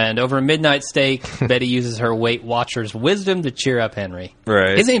 And over a midnight steak, Betty uses her Weight Watcher's wisdom to cheer up Henry.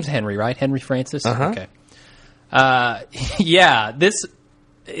 Right. His name's Henry, right? Henry Francis? Uh-huh. Okay.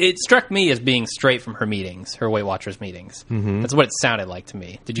 It struck me as being straight from her meetings, her Weight Watchers meetings. Mm-hmm. That's what it sounded like to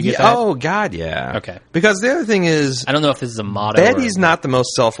me. Did you get that? Oh, God, yeah. Okay. Because the other thing is... I don't know if this is a motto. Betty's not the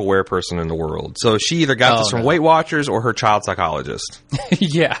most self-aware person in the world. So she either got this from Weight Watchers or her child psychologist.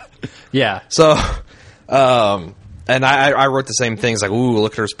 Yeah. So... and I wrote the same things, like, ooh,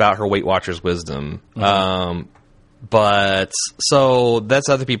 look at her spout her Weight Watchers wisdom. Mm-hmm. But, so, that's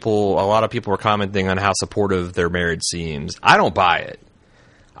other people, a lot of people were commenting on how supportive their marriage seems. I don't buy it.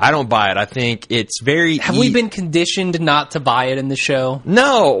 I think it's very... Have we been conditioned not to buy it in the show?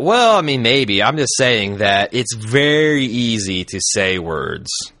 No. Well, I mean, maybe. I'm just saying that it's very easy to say words.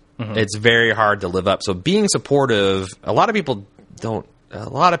 Mm-hmm. It's very hard to live up. So being supportive, a lot of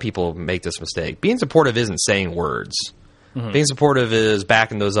people make this mistake. Being supportive isn't saying words. Mm-hmm. Being supportive is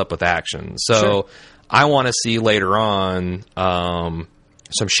backing those up with action. So sure. I want to see later on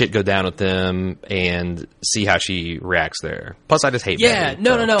some shit go down with them and see how she reacts there. Plus, I just hate Betty.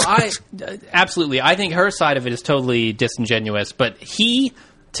 No. I absolutely. I think her side of it is totally disingenuous. But he,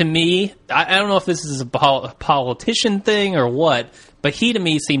 to me, I don't know if this is a politician thing or what, but he, to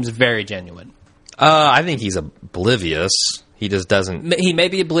me, seems very genuine. I think he's oblivious. He just doesn't... He may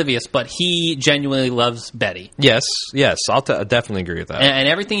be oblivious, but he genuinely loves Betty. Yes, I'll definitely agree with that. And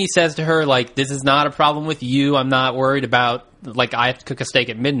everything he says to her, like, this is not a problem with you. I'm not worried about, like, I have to cook a steak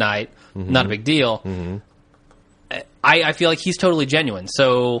at midnight. Mm-hmm. Not a big deal. Mm-hmm. I feel like he's totally genuine.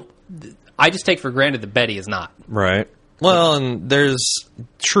 So I just take for granted that Betty is not. Right. Well, and there's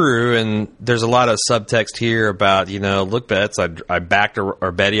a lot of subtext here about, look, Betts, I backed her,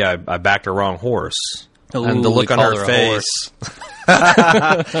 or Betty, I backed her wrong horse. Ooh, and the look on her face,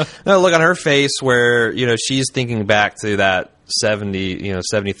 the look on her face where, she's thinking back to that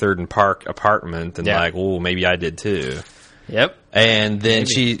 73rd and Park apartment and like, oh, maybe I did too. Yep. And then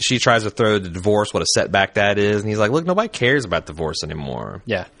she tries to throw the divorce, what a setback that is. And he's like, look, nobody cares about divorce anymore.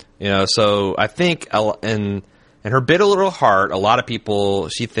 Yeah. So I think in her bitter little heart, a lot of people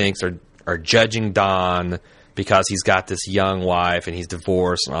she thinks are judging Don because he's got this young wife and he's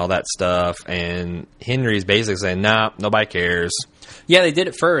divorced and all that stuff. And Henry's basically saying, nah, nobody cares. Yeah, they did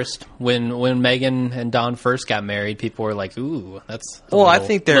it first. When Megan and Don first got married, people were like, ooh, that's I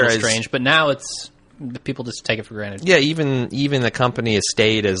think they're strange. But now people just take it for granted. Yeah, even the company has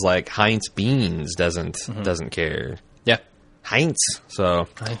stayed as like Heinz Beans doesn't care. Yeah. Heinz. So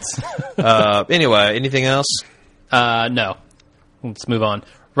anyway, anything else? No. Let's move on.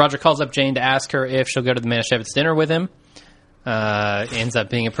 Roger calls up Jane to ask her if she'll go to the Manischewitz dinner with him. Ends up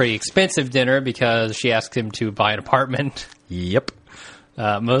being a pretty expensive dinner because she asks him to buy an apartment. Yep.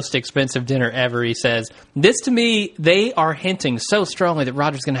 Most expensive dinner ever, he says. This, to me, they are hinting so strongly that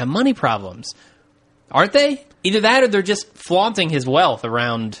Roger's going to have money problems. Aren't they? Either that or they're just flaunting his wealth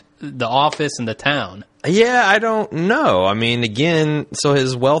around the office and the town. Yeah, I don't know. I mean, again, so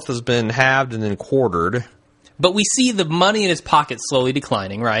his wealth has been halved and then quartered. But we see the money in his pocket slowly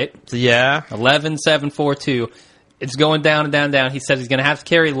declining, right? Yeah. 11,742. It's going down and down and down. He says he's going to have to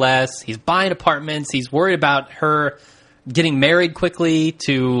carry less. He's buying apartments. He's worried about her getting married quickly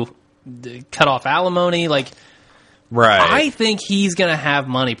to cut off alimony. Like, right. I think he's going to have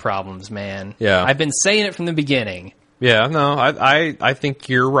money problems, man. Yeah. I've been saying it from the beginning. Yeah, no, I think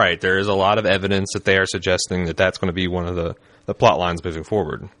you're right. There is a lot of evidence that they are suggesting that that's going to be one of the plot lines moving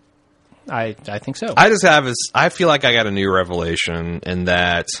forward. I think so. I feel like I got a new revelation in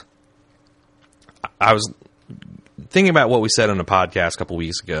that I was thinking about what we said on the podcast a couple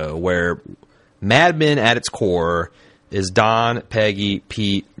weeks ago, where Mad Men at its core is Don, Peggy,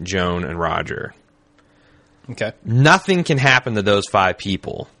 Pete, Joan, and Roger. Okay. Nothing can happen to those 5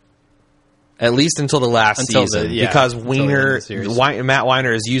 people, at least until the last season, because Matt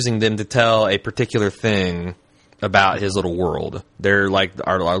Weiner is using them to tell a particular thing about his little world. They're like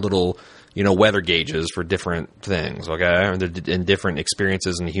our little, weather gauges for different things, okay? And different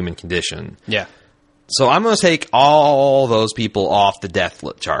experiences in the human condition. Yeah. So I'm going to take all those people off the death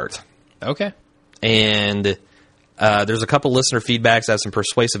chart. Okay. And there's a couple listener feedbacks that have some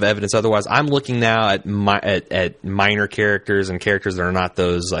persuasive evidence. Otherwise, I'm looking now at minor characters and characters that are not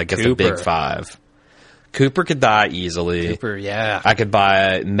those, I guess, the big 5. Cooper could die easily. Cooper, yeah. I could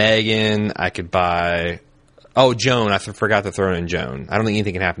buy Megan. I could buy... Oh, Joan. I forgot to throw in Joan. I don't think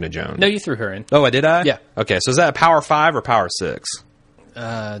anything can happen to Joan. No, you threw her in. Oh, did I? Yeah. Okay, so is that a power 5 or power 6?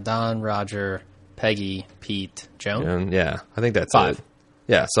 Don, Roger, Peggy, Pete, Joan? Yeah, I think that's 5. it.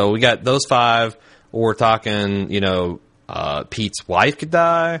 Yeah, so we got those 5. We're talking, Pete's wife could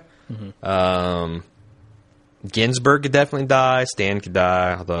die. Mm-hmm. Ginsburg could definitely die. Stan could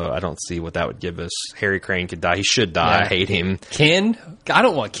die, although I don't see what that would give us. Harry Crane could die. He should die. Yeah. I hate him. Ken? I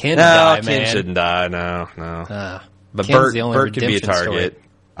don't want Ken to die, Ken man. Ken shouldn't die. No. But Ken's Bert could be a target. Story.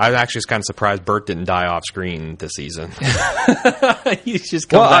 I actually was kind of surprised Bert didn't die off screen this season. He's just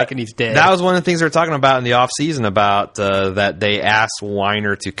come back and he's dead. That was one of the things they were talking about in the off season about that they asked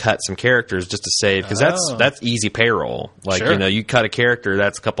Weiner to cut some characters just to save, because that's easy payroll. Like, sure. You cut a character,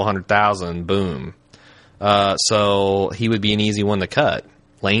 that's a couple $100,000, boom. So he would be an easy one to cut.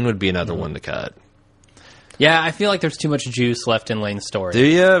 Lane would be another one to cut. Yeah, I feel like there's too much juice left in Lane's story. Do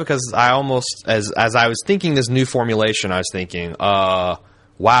you? Because I almost, as I was thinking this new formulation, I was thinking,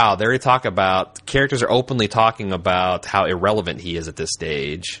 wow, they talk about, characters are openly talking about how irrelevant he is at this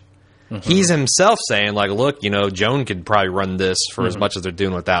stage. Mm-hmm. He's himself saying, like, look, Joan could probably run this for as much as they're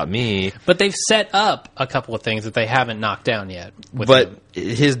doing without me. But they've set up a couple of things that they haven't knocked down yet. But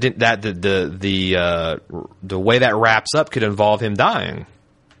the way that wraps up could involve him dying.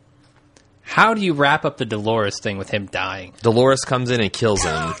 How do you wrap up the Dolores thing with him dying? Dolores comes in and kills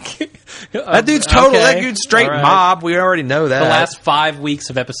him. That dude's that dude's straight mob. We already know that. The last 5 weeks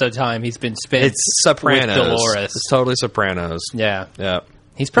of episode time he's been spent with Dolores. It's totally Sopranos. Yeah. Yeah.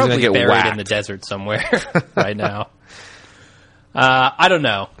 He's probably buried in the desert somewhere right now. I don't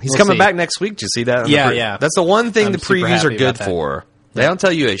know. He's coming back next week. Did you see that? Yeah. That's the one thing the previews are good for. They don't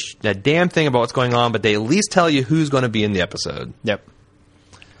tell you a damn thing about what's going on, but they at least tell you who's going to be in the episode. Yep.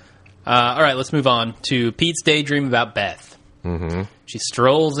 All right, let's move on to Pete's daydream about Beth. Mm-hmm. She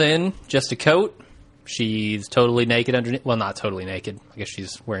strolls in, just a coat. She's totally naked underneath. Well, not totally naked. I guess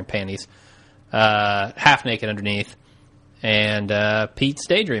she's wearing panties. Half naked underneath. And Pete's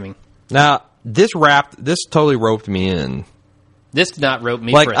daydreaming. Now, this totally roped me in. This did not rope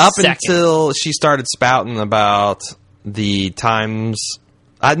me like for a up second. Until she started spouting about the times.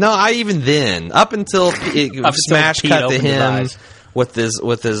 Up until it smash cut to him with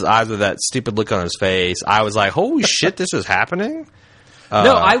his eyes with that stupid look on his face. I was like, holy shit, this is happening?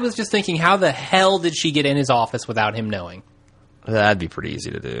 No, I was just thinking, how the hell did she get in his office without him knowing? That'd be pretty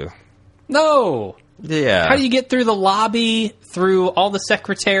easy to do. No. Yeah. How do you get through the lobby, through all the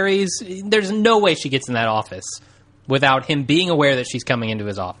secretaries? There's no way she gets in that office without him being aware that she's coming into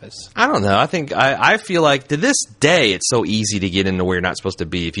his office. I don't know. I feel like to this day it's so easy to get into where you're not supposed to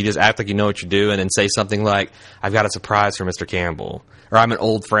be. If you just act like you know what you're doing and say something like, I've got a surprise for Mr. Campbell, or I'm an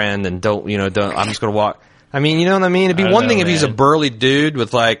old friend and don't I'm just going to walk. I mean, you know what I mean? It'd be one thing if he's a burly dude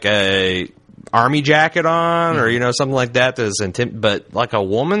with like a army jacket on, or something like that. But like a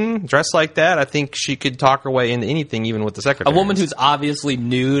woman dressed like that, I think she could talk her way into anything, even with the secretary. A woman who's obviously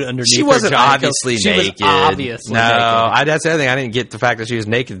nude underneath. She wasn't obviously naked. She was obviously naked. No, that's the other thing. I didn't get the fact that she was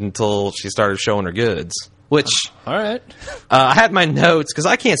naked until she started showing her goods. Which, all right, I had my notes because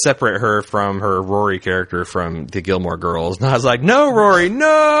I can't separate her from her Rory character from the Gilmore Girls, and I was like, "No, Rory,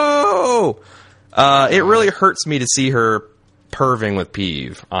 no!" It really hurts me to see her perving with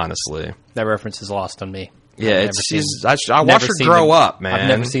Peeve, honestly. That reference is lost on me. Yeah, I watched her grow up, man. I've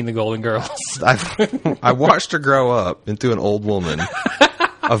never seen the Golden Girls. I watched her grow up into an old woman,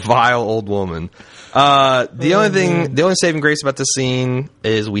 a vile old woman. The only saving grace about this scene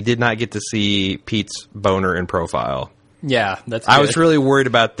is we did not get to see Pete's boner in profile. Yeah, that's good. I was really worried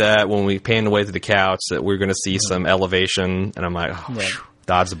about that when we panned away to the couch, that we were going to see some elevation, and I'm like,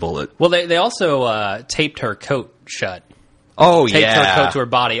 dodge the bullet. Well, they also taped her coat shut. Oh, tapes yeah. her coat to her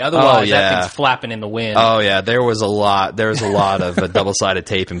body. Otherwise, yeah. that thing's flapping in the wind. Oh yeah, there was a lot of double-sided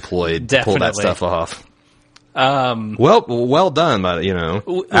tape employed to pull that Definitely. stuff off. Well done, but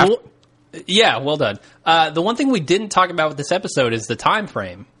Yeah, well done. The one thing we didn't talk about with this episode is the time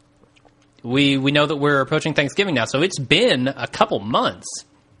frame. We know that we're approaching Thanksgiving now, so it's been a couple months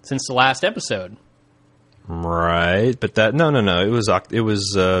since the last episode. right, but that no, it was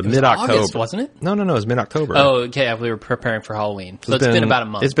mid-October, August, wasn't it? No, it was mid-October. Oh, okay. We were preparing for Halloween, so it's been about a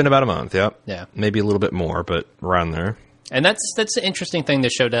month. It's been about a month. Yep. Yeah. Maybe a little bit more, but around there. And that's the interesting thing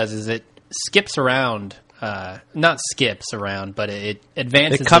this show does is it skips around, not skips around, but it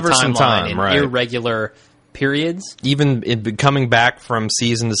advances It covers the some timeline time, in right. irregular periods. Even coming back from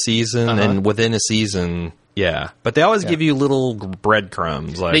season to season and within a season, yeah. But they always give you little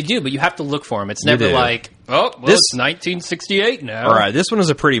breadcrumbs. Like They do, but you have to look for them. It's never do. like, it's 1968 now. all right, this one was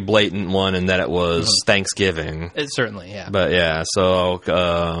a pretty blatant one in that it was Thanksgiving. It certainly, yeah. But yeah,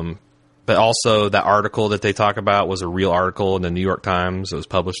 so but also that article that they talk about was a real article in the New York Times. It was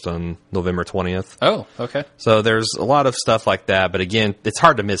published on November 20th. Oh, okay. So there's a lot of stuff like that. But again, it's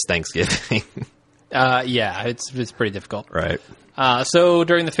hard to miss Thanksgiving. Yeah, it's pretty difficult. Right. So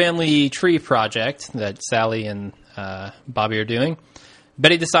during the family tree project that Sally and Bobby are doing,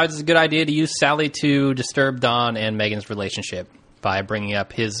 Betty decides it's a good idea to use Sally to disturb Don and Megan's relationship by bringing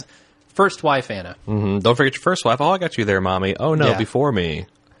up his first wife, Anna. Don't forget your first wife. Oh, I got you there, Mommy. Oh, no, Yeah. before me.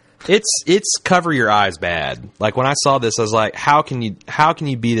 It's cover your eyes bad. Like when I saw this, I was like, how can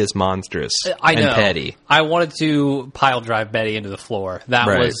you be this monstrous I know. and petty? I wanted to pile drive Betty into the floor. That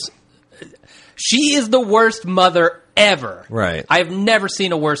Right. was... She is the worst mother ever. Right. I have never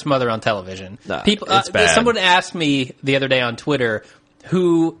seen a worse mother on television. Nah, People, it's bad. Someone asked me the other day on Twitter,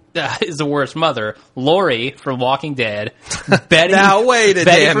 who is the worst mother? Lori from Walking Dead. Betty. Now, wait a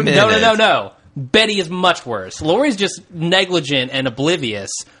Betty damn from, minute. No. Betty is much worse. Lori's just negligent and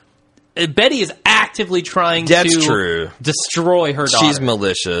oblivious. Betty is actively trying That's to true. destroy her daughter. She's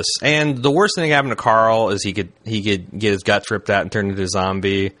malicious. And the worst thing that happened to Carl is he could get his guts ripped out and turn into a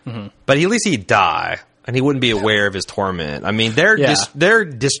zombie. Mm-hmm. But at least he'd die. And he wouldn't be aware of his torment. I mean, they're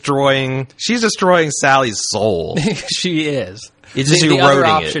destroying... She's destroying Sally's soul. She is. It's just the other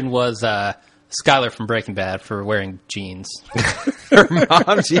eroding it. option was Skylar from Breaking Bad for wearing jeans. Her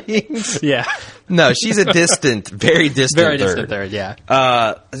mom jeans? Yeah. No, she's a very distant third, yeah.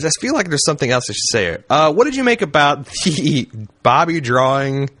 I just feel like there's something else I should say here. What did you make about the Bobby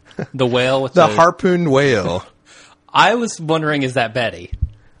drawing The whale with the harpooned whale? I was wondering, is that Betty?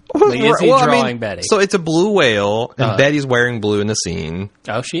 Like, is he drawing Betty? So it's a blue whale, and Betty's wearing blue in the scene.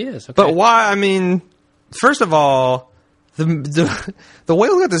 Oh, she is. Okay. But why? I mean, first of all, the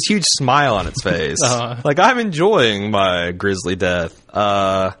whale's got this huge smile on its face. Like, I'm enjoying my grisly death.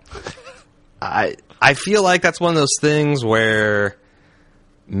 I feel like that's one of those things where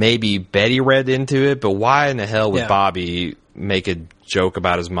maybe Betty read into it, but why in the hell would Bobby make a joke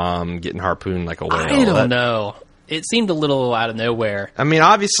about his mom getting harpooned like a whale? I don't know. It seemed a little out of nowhere. I mean,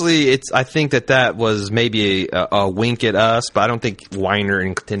 obviously, I think that was maybe a wink at us, but I don't think Weiner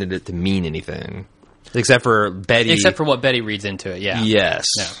intended it to mean anything. Except for Betty. Except for what Betty reads into it, yeah. Yes.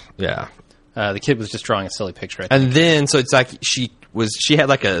 Yeah. Yeah. The kid was just drawing a silly picture, I think. And then, so it's like she had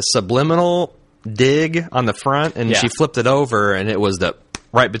like a subliminal dig on the front, and she flipped it over, and it was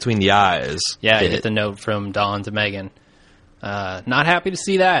right between the eyes. Yeah, you get the note from Dawn to Megan. Not happy to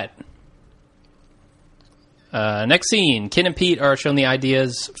see that. Next scene, Ken and Pete are shown the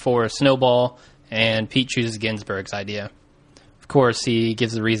ideas for Snowball, and Pete chooses Ginsburg's idea. Of course, he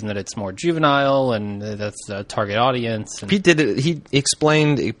gives the reason that it's more juvenile, and that's the target audience. And Pete did it. He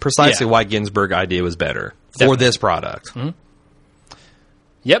explained precisely why Ginsburg's idea was better for this product. Mm-hmm.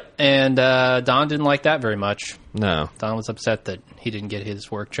 Yep, and Don didn't like that very much. No. Don was upset that he didn't get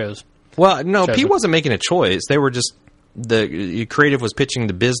his work chosen. Well, no, Pete wasn't making a choice. They were just... The creative was pitching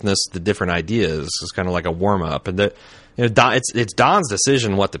the business the different ideas. It's kind of like a warm up, and it's Don's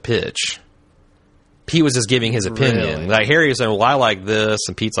decision what to pitch. Pete was just giving his opinion. Really? Like Harry was saying, "Well, I like this,"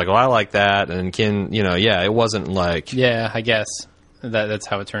 and Pete's like, "Well, I like that," and Ken, it wasn't like Yeah, I guess that's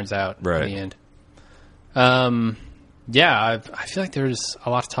how it turns out right. in the end. Yeah, I feel like there's a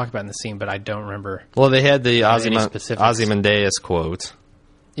lot to talk about in the scene, but I don't remember. Well, they had the any specifics. Ozymandias quote.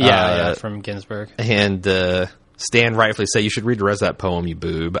 Yeah, from Ginsburg, and. Stan rightfully say you should read the rest of that poem, you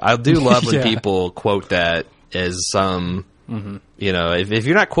boob. I do love when people quote that as some, if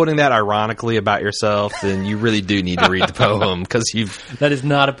you're not quoting that ironically about yourself, then you really do need to read the poem because that is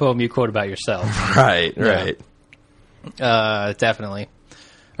not a poem you quote about yourself. Right. Definitely.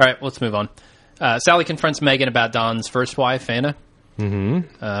 All right, let's move on. Sally confronts Megan about Don's first wife, Anna.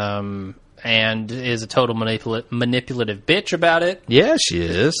 Mm-hmm. and is a total manipulative bitch about it. Yeah, she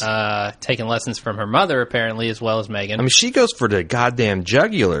is. Taking lessons from her mother, apparently, as well as Megan. I mean, she goes for the goddamn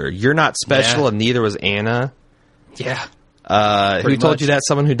jugular. You're not special, Yeah. and neither was Anna. Yeah. Who Pretty told much. you that?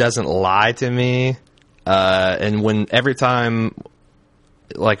 Someone who doesn't lie to me. And when every time,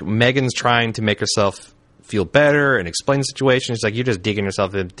 like, Megan's trying to make herself feel better and explain the situation, it's like you're just digging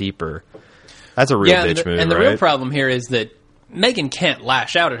yourself in deeper. That's a real bitch move, and the right? real problem here is that Megan can't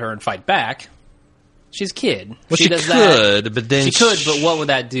lash out at her and fight back. She's a kid. Well, she does could, that. but then she could. But what would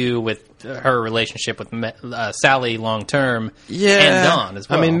that do with her relationship with Sally long term? And Dawn as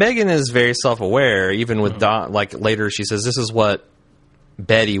well. I mean, Megan is very self-aware. Even with Dawn, like later, she says, "This is what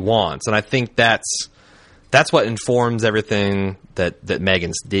Betty wants," and I think that's what informs everything that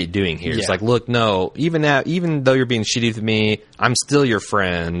Megan's doing here. It's Yeah. like, look, no, even though you're being shitty with me, I'm still your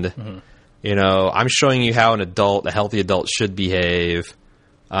friend. Mm-hmm. You know, I'm showing you how a healthy adult should behave.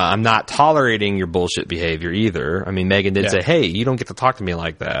 I'm not tolerating your bullshit behavior either. I mean, Megan did Yeah. say, hey, you don't get to talk to me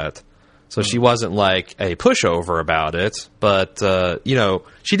like that. So she wasn't like a pushover about it. But, you know,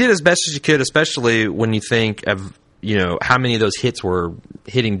 she did as best as she could, especially when you think of, you know, how many of those hits were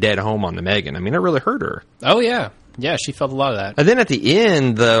hitting dead home on the Megan. I mean, it really hurt her. Oh, yeah. Yeah, she felt a lot of that. And then at the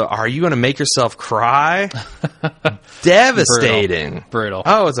end, are you going to make yourself cry? Devastating. Brutal.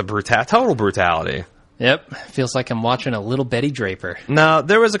 Oh, it's a total brutality. Yep. Feels like I'm watching a little Betty Draper. Now,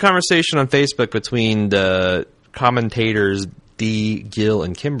 there was a conversation on Facebook between the commentators Dee, Gil,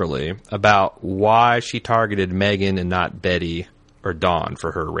 and Kimberly about why she targeted Megan and not Betty or Dawn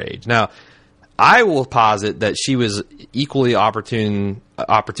for her rage. Now, I will posit that she was equally opportunity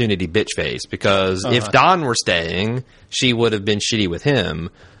bitch face, because if Dawn were staying, she would have been shitty with him.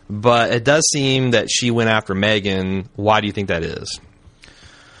 But it does seem that she went after Megan. Why do you think that is?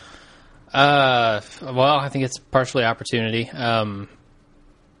 Well, I think it's partially opportunity.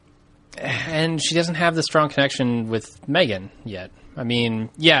 And she doesn't have the strong connection with Megan yet. I mean,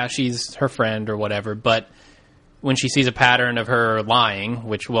 yeah, she's her friend or whatever, but when she sees a pattern of her lying,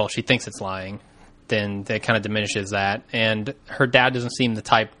 which, well, she thinks it's lying, then that kind of diminishes that. And her dad doesn't seem the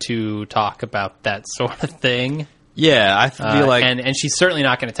type to talk about that sort of thing. Yeah, I feel like... And she's certainly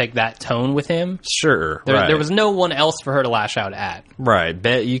not going to take that tone with him. Sure, There was no one else for her to lash out at. Right.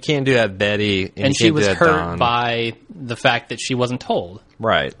 You can't do that, Betty. And you she can't was do that, hurt Dawn. by the fact that she wasn't told.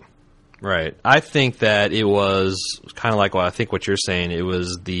 Right. Right. I think that it was kind of like what you're saying. It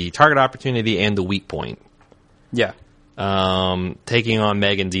was the target opportunity and the weak point. Yeah. Taking on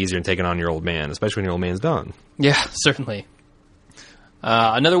Megan's easier than taking on your old man, especially when your old man's done. Yeah, certainly.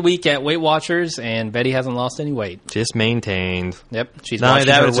 Another week at Weight Watchers, and Betty hasn't lost any weight. Just maintained. Yep, she's Not only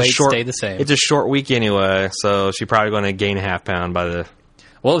watching that, her it's a weight short, stay the same. It's a short week anyway, so she's probably going to gain a half pound by the...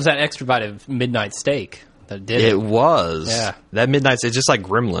 What was that extra bite of midnight steak that did It was. Yeah. That midnight, it's just like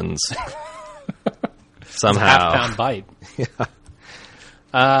Gremlins. Somehow. Half-pound bite.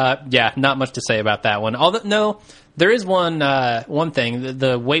 Yeah, not much to say about that one. Although, no, there is one thing.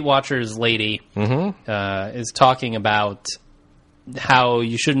 The Weight Watchers lady is talking about how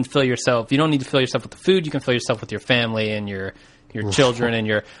you shouldn't fill yourself. You don't need to fill yourself with the food. You can fill yourself with your family and your children and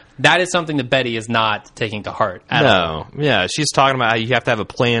your... That is something that Betty is not taking to heart at all. No. Yeah, she's talking about how you have to have a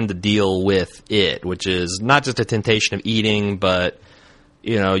plan to deal with it, which is not just a temptation of eating, but...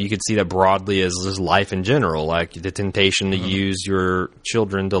 You know, you could see that broadly as life in general, like the temptation to use your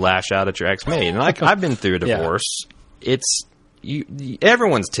children to lash out at your ex-mate. And like I've been through a divorce. It's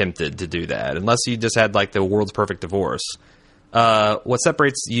everyone's tempted to do that, unless you just had like the world's perfect divorce. What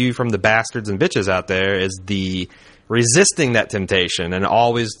separates you from the bastards and bitches out there is the resisting that temptation and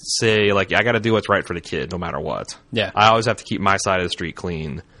always say like, I got to do what's right for the kid, no matter what. Yeah. I always have to keep my side of the street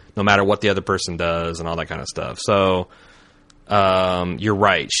clean, no matter what the other person does and all that kind of stuff. So. You're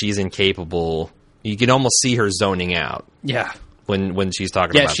right. She's incapable. You can almost see her zoning out. Yeah. When she's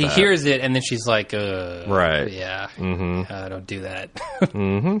talking about that. Yeah, she hears it, and then she's like, right. Yeah, don't do that.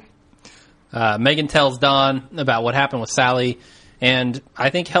 Megan tells Dawn about what happened with Sally, and I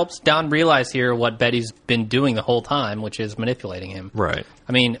think helps Dawn realize here what Betty's been doing the whole time, which is manipulating him. Right.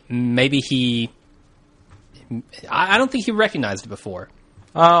 I mean, maybe I don't think he recognized it before.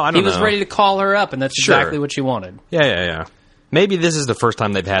 Oh, I don't know. He was ready to call her up, and that's Sure. exactly what she wanted. Yeah. Maybe this is the first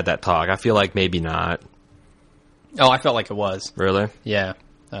time they've had that talk. I feel like maybe not. Oh, I felt like it was. Really? Yeah.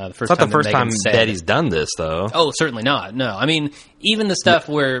 The first It's not time the first that time Megan said, Betty's done this, though. Oh, certainly not. No. I mean, even the stuff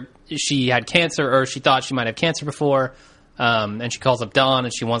where she had cancer or she thought she might have cancer before, and she calls up Dawn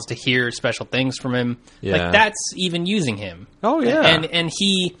and she wants to hear special things from him. Yeah. Like, that's even using him. Oh, yeah. And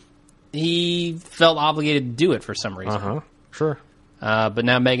he felt obligated to do it for some reason. Uh-huh. Sure. But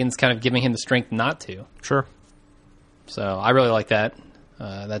now Megan's kind of giving him the strength not to. Sure. So I really like that.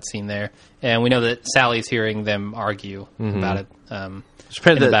 that scene there. And we know that Sally's hearing them argue about it in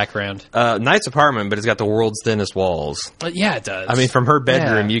the background. Nice apartment, but it's got the world's thinnest walls. Yeah, it does. I mean, from her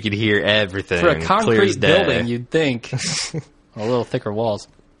bedroom, you could hear everything. For a clear as concrete day. building, you'd think a little thicker walls.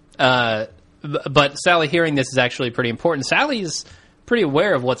 But Sally hearing this is actually pretty important. Sally's pretty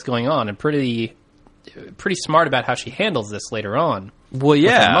aware of what's going on and pretty smart about how she handles this later on. Well, her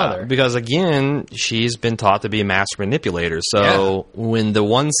yeah, mother. because again, she's been taught to be a master manipulator. So when the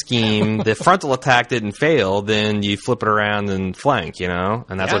one scheme, the frontal attack didn't fail, then you flip it around and flank,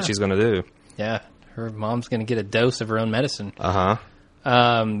 and that's what she's going to do. Yeah, her mom's going to get a dose of her own medicine. Uh-huh.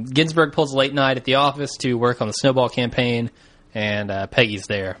 Ginsburg pulls a late night at the office to work on the snowball campaign, and Peggy's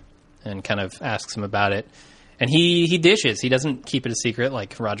there and kind of asks him about it. And he dishes. He doesn't keep it a secret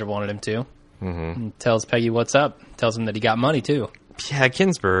like Roger wanted him to. And tells Peggy what's up. Tells him that he got money, too. Yeah,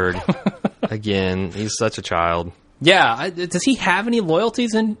 Ginsburg. Again, he's such a child. Yeah. Does he have any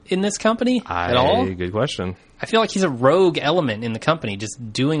loyalties in this company at all? Good question. I feel like he's a rogue element in the company,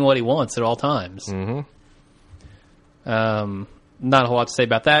 just doing what he wants at all times. Mm-hmm. Not a whole lot to say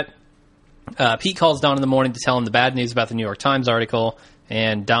about that. Pete calls Don in the morning to tell him the bad news about the New York Times article,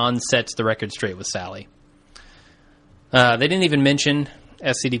 and Don sets the record straight with Sally. They didn't even mention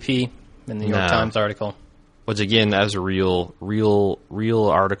SCDP in the New York Times article. Which, again, that was a real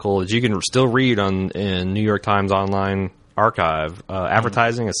article that you can still read in New York Times online archive.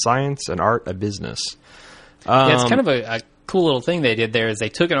 Advertising a science, an art, a business. Yeah, it's kind of a cool little thing they did there is they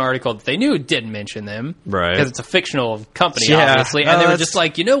took an article that they knew didn't mention them. Right. Because it's a fictional company, obviously. And they were just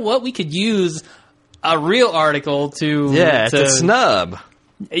like, you know what? We could use a real article to... Yeah, it's a snub.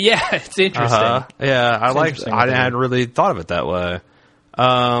 Yeah, it's interesting. Yeah, I hadn't really thought of it that way.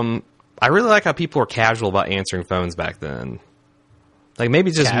 I really like how people were casual about answering phones back then. Like, maybe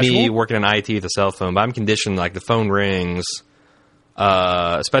just me working in IT with a cell phone, but I'm conditioned, like, the phone rings,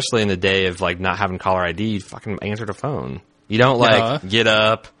 especially in the day of, like, not having caller ID, you fucking answer the phone. You don't, like, get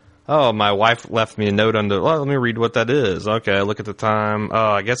up, oh, my wife left me a note under, well, let me read what that is. Okay, look at the time.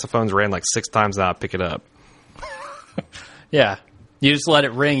 Oh, I guess the phone's rang, like, 6 times now, I'll pick it up. Yeah. You just let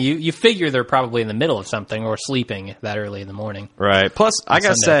it ring. You figure they're probably in the middle of something or sleeping that early in the morning. Right. Plus, I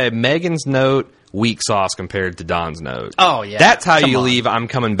gotta say, Megan's note, weak sauce compared to Don's note. Oh, yeah. That's how you leave I'm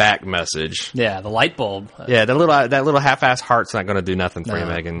coming back message. Yeah, the light bulb. Yeah, that little half-ass heart's not going to do nothing for you,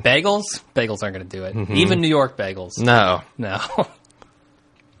 Megan. Bagels? Bagels aren't going to do it. Even New York bagels. No.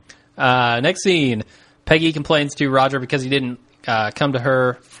 Next scene. Peggy complains to Roger because he didn't come to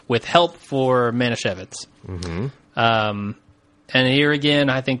her with help for Manischewitz. And here again,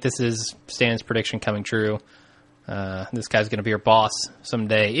 I think this is Stan's prediction coming true. This guy's going to be her boss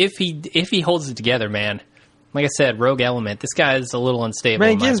someday. If he holds it together, man. Like I said, rogue element. This guy is a little unstable.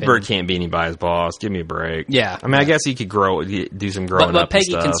 Man, Ginsburg can't be anybody's boss. Give me a break. Yeah. I mean, I guess he could do some growing up. But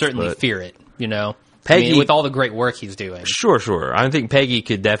Peggy and stuff, can certainly fear it, Peggy, with all the great work he's doing. Sure. I think Peggy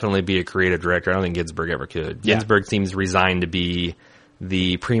could definitely be a creative director. I don't think Ginsburg ever could. Yeah. Ginsburg seems resigned to be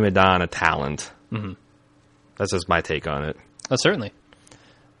the prima donna talent. That's just my take on it. Oh, certainly.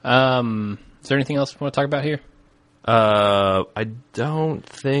 Is there anything else we want to talk about here? I don't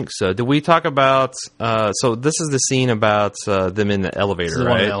think so. Did we talk about... so this is the scene about them in the elevator, this is the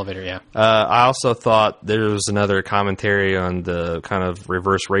right? one in the elevator, yeah. I also thought there was another commentary on the kind of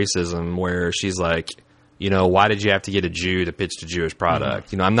reverse racism where she's like, why did you have to get a Jew to pitch the Jewish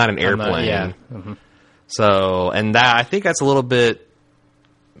product? I'm not an airplane. So, and that I think that's a little bit...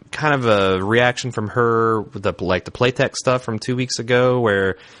 kind of a reaction from her with the Playtex stuff from 2 weeks ago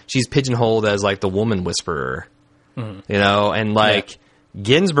where she's pigeonholed as like the woman whisperer, and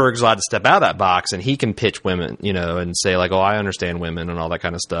Ginsburg's allowed to step out of that box and he can pitch women, and say like, oh, I understand women and all that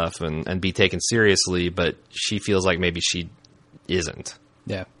kind of stuff and be taken seriously, but she feels like maybe she isn't.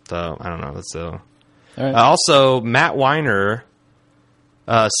 Yeah. So I don't know. That's all right. Also, Matt Weiner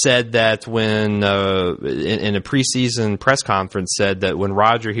said that when in a preseason press conference said that when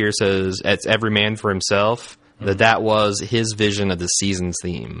Roger here says it's every man for himself, that was his vision of the season's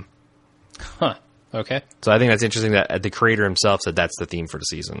theme. Huh. Okay. So I think that's interesting that the creator himself said that's the theme for the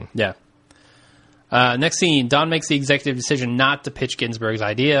season. Yeah. Next scene, Don makes the executive decision not to pitch Ginsburg's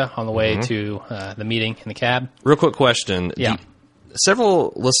idea on the way to the meeting in the cab. Real quick question. Yeah.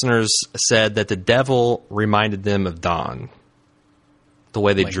 Several listeners said that the devil reminded them of Don. The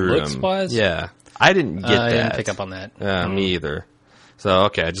way they drew him. Wise? Yeah. I didn't get that. I didn't pick up on that. Me either. So,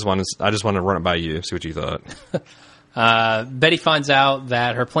 okay, I just want to run it by you, see what you thought. Betty finds out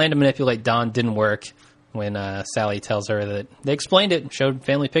that her plan to manipulate Don didn't work when Sally tells her that they explained it, showed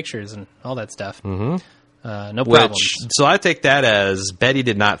family pictures and all that stuff. No problems. So I take that as Betty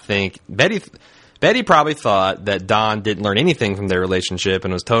did not think... Betty probably thought that Don didn't learn anything from their relationship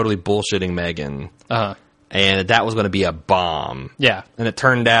and was totally bullshitting Megan. Uh-huh. And that was going to be a bomb. Yeah. And it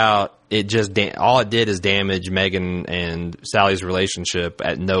turned out it just all it did is damage Megan and Sally's relationship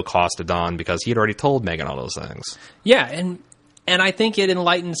at no cost to Don because he had already told Megan all those things. Yeah, and I think it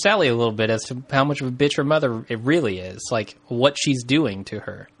enlightened Sally a little bit as to how much of a bitch her mother it really is, like what she's doing to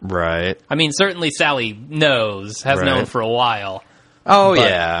her. Right. I mean, certainly Sally has known for a while. Oh,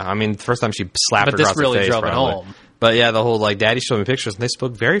 yeah. I mean, the first time she slapped her across really the face. drove it probably. home. But yeah, the whole, like, Daddy showed me pictures, and they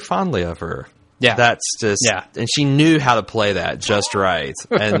spoke very fondly of her. Yeah. That's just... Yeah. And she knew how to play that just right.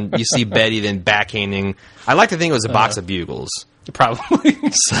 And you see Betty then backhanding... I like to think it was a box of bugles. Probably.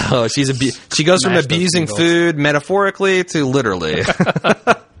 So she goes from Smash those abusing bugles. food metaphorically to literally.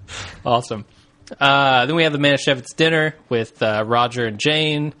 Awesome. Then we have the Manischewitz dinner with Roger and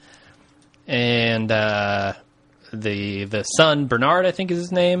Jane, and the son, Bernard, I think is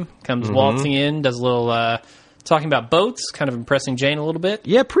his name, comes waltzing in, does a little talking about boats, kind of impressing Jane a little bit.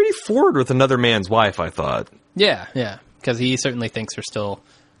 Yeah, pretty forward with another man's wife, I thought. Yeah, because he certainly thinks they're still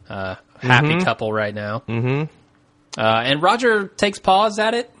a happy couple right now. Mm-hmm. And Roger takes pause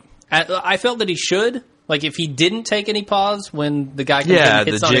at it. I felt that he should. Like, if he didn't take any pause when the guy comes in and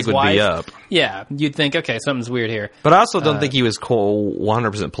hits the on jig his would wife, be up. Yeah, you'd think, okay, something's weird here. But I also don't think he was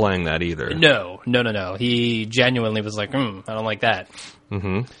 100% playing that either. No. He genuinely was like, I don't like that.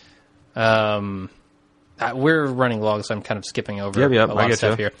 Mm-hmm. We're running long, so I'm kind of skipping over Yep, a lot of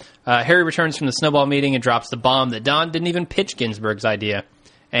stuff here. Harry returns from the snowball meeting and drops the bomb that Don didn't even pitch Ginsburg's idea.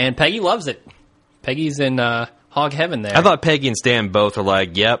 And Peggy loves it. Peggy's in hog heaven there. I thought Peggy and Stan both were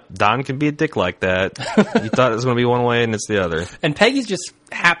like, yep, Don can be a dick like that. You thought it was going to be one way and it's the other. And Peggy's just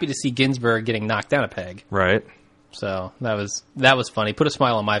happy to see Ginsburg getting knocked down a peg. Right. So that was funny. Put a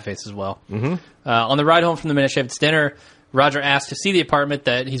smile on my face as well. Mm-hmm. On the ride home from the Manischewitz dinner, Roger asks to see the apartment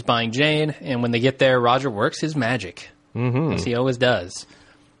that he's buying Jane, and when they get there, Roger works his magic, as he always does.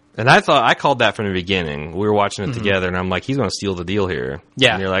 And I called that from the beginning. We were watching it together, and I'm like, he's going to steal the deal here.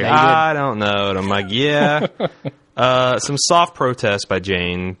 Yeah. And you're like, Yeah, he did. I don't know. And I'm like, yeah. Some soft protest by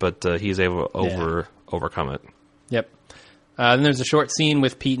Jane, but he's able to overcome it. Yep. Then there's a short scene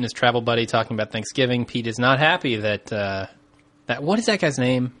with Pete and his travel buddy talking about Thanksgiving. Pete is not happy that what is that guy's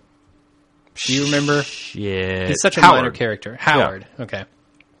name? Do you remember? Yeah. He's such a Howard. minor character. Howard. Yeah.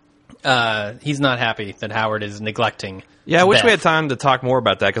 Okay. He's not happy that Howard is neglecting. Yeah, I wish Beth. we had time to talk more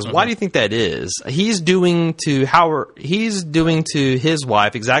about that, because why do you think that is? He's doing to his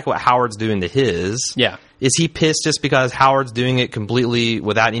wife exactly what Howard's doing to his. Yeah. Is he pissed just because Howard's doing it completely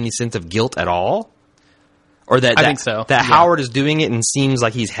without any sense of guilt at all? Or I think so. That Yeah. Howard is doing it and seems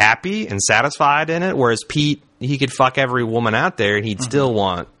like he's happy and satisfied in it, whereas Pete, he could fuck every woman out there and he'd still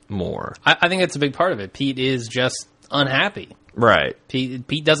want more. I think that's a big part of it. Pete is just unhappy. Right.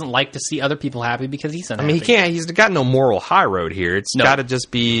 Pete doesn't like to see other people happy because he's unhappy. I mean, he's got no moral high road here. It's got to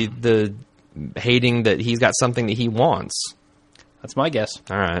just be the hating that he's got something that he wants. That's my guess.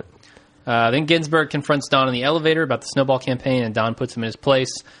 All right. Then Ginsburg confronts Don in the elevator about the snowball campaign, and Don puts him in his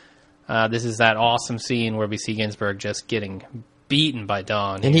place. This is that awesome scene where we see Ginsburg just getting beaten by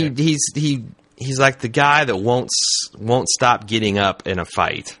Don. And here. he's like the guy that won't stop getting up in a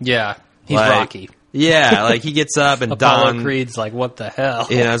fight. Yeah, he's Like, Rocky. Yeah, like he gets up and Apollo Don Creed's like, what the hell?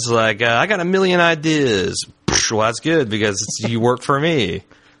 You know, it's like, I got a million ideas. Well, that's good because you work for me.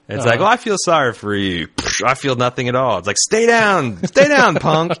 It's like, I feel sorry for you. I feel nothing at all. It's like, stay down,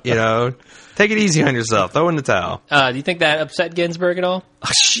 punk. You know, take it easy on yourself. Throw in the towel. Do you think that upset Ginsburg at all?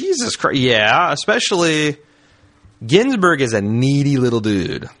 Oh, Jesus Christ. Yeah, especially Ginsburg is a needy little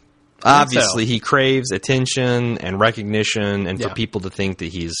dude. Obviously, he craves attention and recognition and for people to think that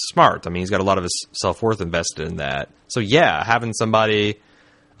he's smart. I mean, he's got a lot of his self-worth invested in that. So, yeah, having somebody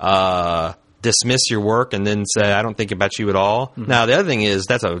dismiss your work and then say, I don't think about you at all. Mm-hmm. Now, the other thing is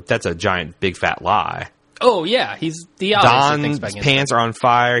that's a giant, big, fat lie. Oh, yeah. He obviously thinks about Don's Ginsburg. pants are on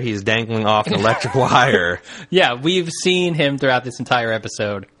fire. He's dangling off an electric wire. Yeah, we've seen him throughout this entire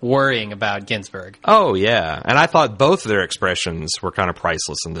episode worrying about Ginsburg. Oh, yeah. And I thought both of their expressions were kind of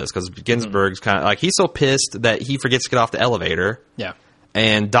priceless in this because Ginsburg's kind of like, he's so pissed that he forgets to get off the elevator. Yeah.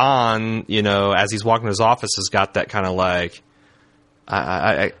 And Don, you know, as he's walking to his office, has got that kind of like,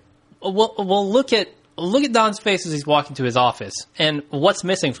 Well, look at Don's face as he's walking to his office, and what's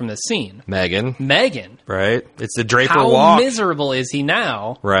missing from this scene? Megan. Right? It's the Draper How walk. miserable is he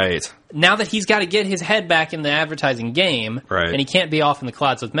now? Right. Now that he's got to get his head back in the advertising game, Right. and he can't be off in the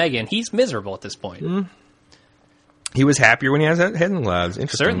clouds with Megan, he's miserable at this point. He was happier when he has that head in the clouds.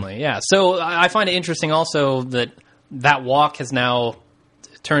 Interesting. Certainly, yeah. So I find it interesting also that walk has now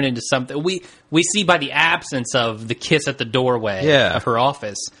turned into something we see by the absence of the kiss at the doorway of her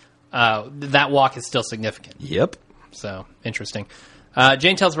office. that walk is still significant. Yep. So, interesting.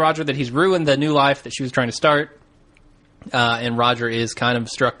 Jane tells Roger that he's ruined the new life that she was trying to start, and Roger is kind of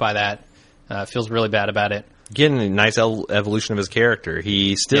struck by that. Feels really bad about it. Getting a nice evolution of his character.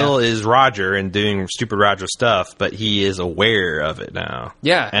 He still is Roger and doing stupid Roger stuff, but he is aware of it now.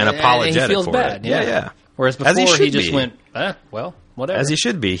 Yeah. And apologetic and he feels for bad. it. Yeah. Whereas before, he just be. went, well, whatever. As he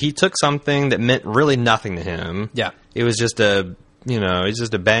should be. He took something that meant really nothing to him. Yeah. It was just it's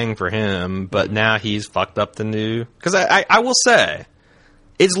just a bang for him, but now he's fucked up the new... Because I will say,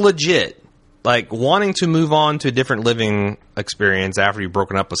 it's legit. Like, wanting to move on to a different living experience after you've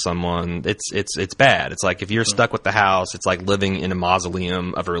broken up with someone, it's bad. It's like if you're stuck with the house, it's like living in a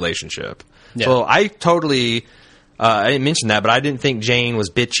mausoleum of a relationship. Yeah. So I totally... I didn't mention that, but I didn't think Jane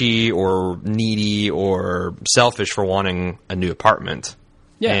was bitchy or needy or selfish for wanting a new apartment.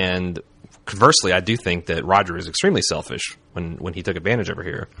 Yeah. And conversely, I do think that Roger is extremely selfish when he took advantage of her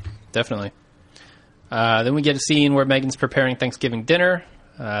here. Definitely. Then we get a scene where Megan's preparing Thanksgiving dinner.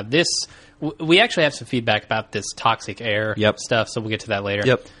 We actually have some feedback about this toxic air stuff, so we'll get to that later.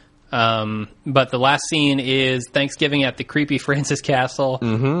 Yep. But the last scene is Thanksgiving at the creepy Francis Castle.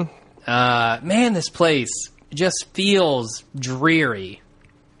 Mm-hmm. Man, this place just feels dreary.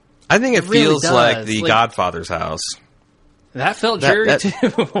 I think it really feels does. like the Godfather's house. That felt dreary, too.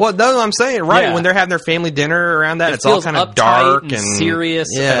 Well, that's what I'm saying, right? Yeah. When they're having their family dinner around that, it's all feels kind of uptight dark and serious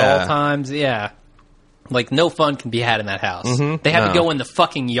yeah. at all times. Yeah. Like, no fun can be had in that house. Mm-hmm. They have No. to go in the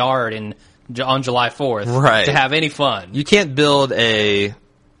fucking yard on July 4th Right. to have any fun. You can't build a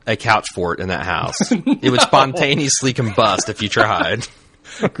couch fort in that house. It would spontaneously combust if you tried.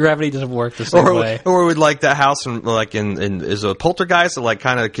 Gravity doesn't work the same way. Or would like that house from like in is a poltergeist that like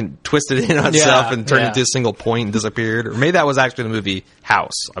kind of can twist it in on itself and turn into a single point and disappeared. Or maybe that was actually the movie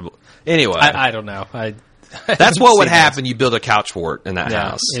House. Anyway, I don't know. That's what would happen. You build a couch fort in that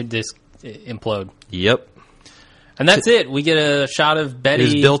house. It just implode. Yep. And that's it. We get a shot of Betty. It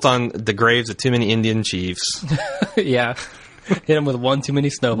was built on the graves of too many Indian chiefs. Yeah. Hit him with one too many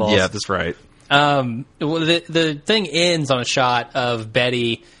snowballs. Yeah, that's right. The thing ends on a shot of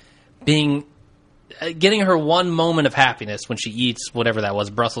Betty getting her one moment of happiness when she eats whatever that was,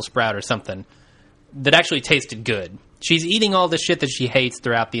 Brussels sprout or something, that actually tasted good. She's eating all the shit that she hates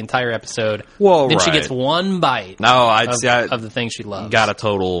throughout the entire episode. Well, then she right. gets one bite of the thing she loves. Got a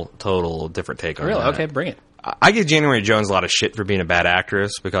total different take on Really? that. Okay, bring it. I give January Jones a lot of shit for being a bad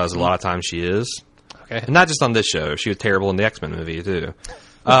actress because a lot of times she is. Okay. And not just on this show. She was terrible in the X-Men movie, too.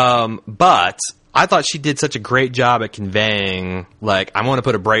 But I thought she did such a great job at conveying, like, I'm going to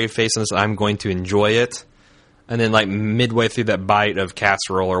put a brave face on this, I'm going to enjoy it. And then, like, midway through that bite of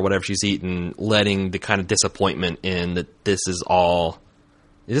casserole or whatever she's eating, letting the kind of disappointment in that this is all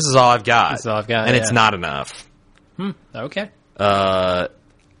I've got. This is all I've got, And yeah. it's not enough. Okay. I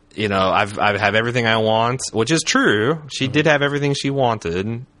have everything I want, which is true. She did have everything she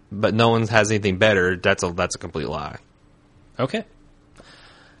wanted, but no one has anything better. That's a complete lie. Okay.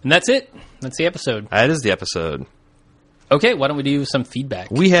 And that's it. That's the episode. That is the episode. Okay, why don't we do some feedback?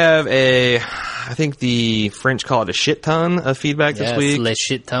 We have I think the French call it a shit ton of feedback this week. Les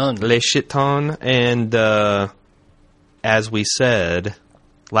shit ton. Les shit ton. And as we said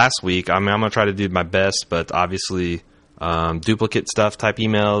last week, I'm going to try to do my best, but obviously duplicate stuff type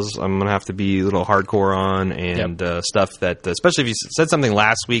emails I'm going to have to be a little hardcore on, and stuff that, especially if you said something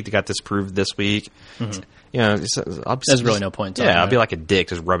last week that got disproved this week, you know, there's really no point. I'll be like a dick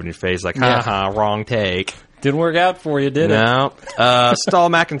just rubbing your face like, ha, wrong take. Didn't work out for you, did it? No. Stahl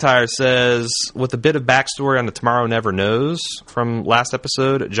McIntyre says, with a bit of backstory on the Tomorrow Never Knows from last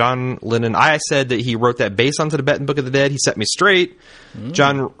episode, John Lennon, I said that he wrote that based on the Tibetan Book of the Dead. He set me straight.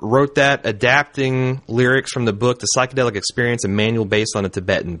 John wrote that adapting lyrics from the book The Psychedelic Experience, a manual based on the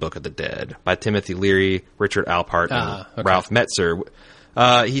Tibetan Book of the Dead by Timothy Leary, Richard Alpart, and Ralph Metzer.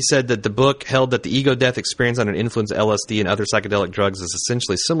 He said that the book held that the ego-death experience under influence of LSD and other psychedelic drugs is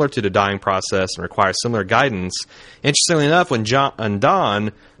essentially similar to the dying process and requires similar guidance. Interestingly enough, when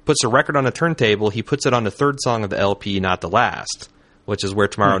Don puts a record on a turntable, he puts it on the third song of the LP, not the last, which is where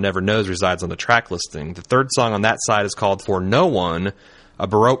Tomorrow Never Knows resides on the track listing. The third song on that side is called For No One, a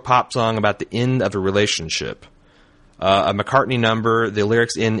Baroque pop song about the end of a relationship. A McCartney number, the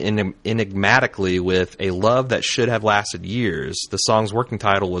lyrics end enigmatically with a love that should have lasted years. The song's working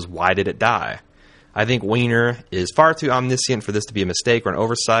title was Why Did It Die? I think Weiner is far too omniscient for this to be a mistake or an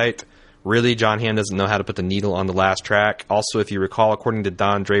oversight. Really, John Hamm doesn't know how to put the needle on the last track. Also, if you recall, according to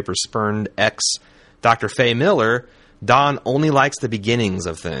Don Draper's spurned ex, Dr. Faye Miller, Don only likes the beginnings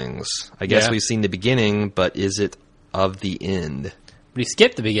of things. I guess we've seen the beginning, but is it of the end? But he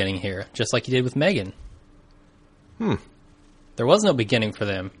skipped the beginning here, just like he did with Megan. There was no beginning for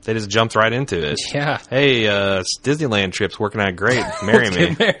them. They just jumped right into it. Yeah. Hey, Disneyland trip's working out great. Marry Let's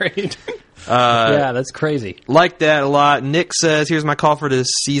me. get married. Yeah, that's crazy. Like that a lot. Nick says, here's my call for the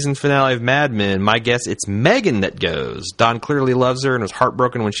season finale of Mad Men. My guess it's Megan that goes. Don clearly loves her and was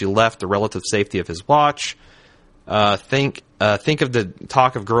heartbroken when she left the relative safety of his watch. Think of the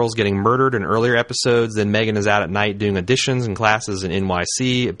talk of girls getting murdered in earlier episodes. Then Megan is out at night doing auditions and classes in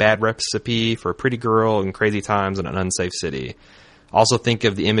NYC. A bad recipe for a pretty girl in crazy times in an unsafe city. Also think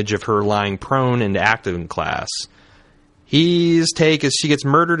of the image of her lying prone in the acting class. His take is she gets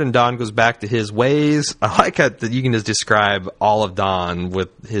murdered and Don goes back to his ways. I like how that you can just describe all of Don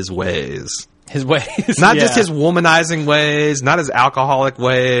with his ways. His ways. Not just his womanizing ways, not his alcoholic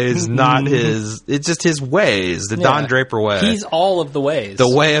ways, not his... It's just his ways, the Don Draper way. He's all of the ways. The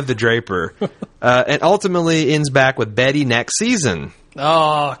way of the Draper. And ultimately ends back with Betty next season.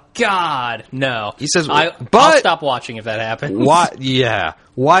 Oh, God. No. He says, I'll stop watching if that happens. Why? Yeah.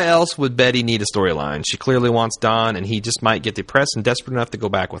 Why else would Betty need a storyline? She clearly wants Don, and he just might get depressed and desperate enough to go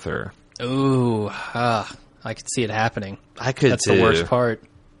back with her. Ooh. I could see it happening. I could, That's too. the worst part.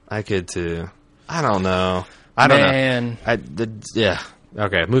 I could, too. I don't know. I don't know. Yeah.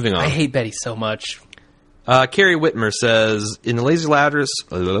 Okay, moving on. I hate Betty so much. Carrie Whitmer says, in the Lady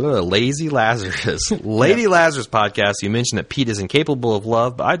Lazarus podcast, you mentioned that Pete is incapable of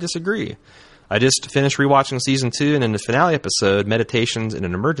love, but I disagree. I just finished rewatching season 2, and in the finale episode, Meditations in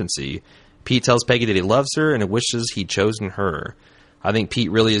an Emergency, Pete tells Peggy that he loves her and wishes he'd chosen her. I think Pete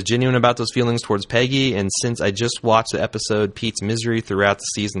really is genuine about those feelings towards Peggy, and since I just watched the episode, Pete's misery throughout the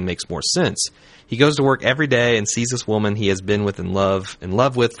season makes more sense. He goes to work every day and sees this woman he has been in love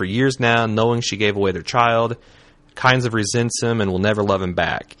with for years now, knowing she gave away their child, kinds of resents him and will never love him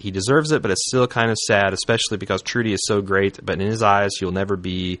back. He deserves it, but it's still kind of sad, especially because Trudy is so great, but in his eyes, she'll never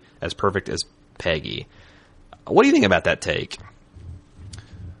be as perfect as Peggy. What do you think about that take?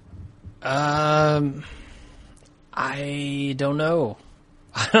 I don't know.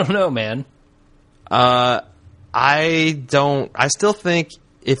 I don't know, man. I still think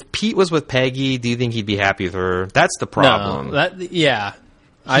if Pete was with Peggy, do you think he'd be happy with her? That's the problem. No,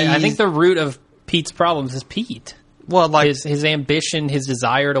 I think the root of Pete's problems is Pete. Well, like his ambition, his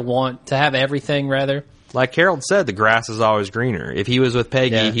desire to have everything, rather. Like Harold said, the grass is always greener. If he was with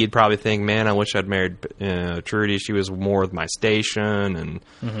Peggy, he'd probably think, man, I wish I'd married Trudy. She was more with my station. And,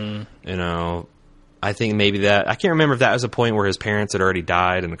 you know, I think maybe that... I can't remember if that was a point where his parents had already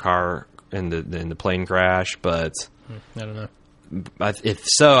died in the car, in the plane crash, but... I don't know. If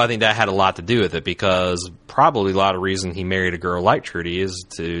so, I think that had a lot to do with it, because probably a lot of reason he married a girl like Trudy is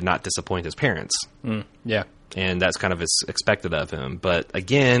to not disappoint his parents. Yeah. And that's kind of expected of him. But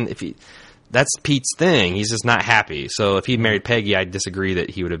again, that's Pete's thing. He's just not happy. So if he'd married Peggy, I disagree that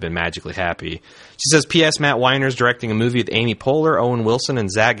he would have been magically happy. She says, P.S. Matt Weiner's directing a movie with Amy Poehler, Owen Wilson,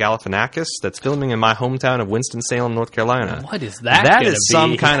 and Zach Galifianakis that's filming in my hometown of Winston-Salem, North Carolina. What is that? That is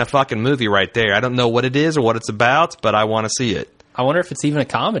some kind of fucking movie right there. I don't know what it is or what it's about, but I want to see it. I wonder if it's even a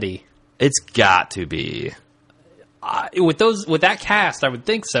comedy. It's got to be. With that cast, I would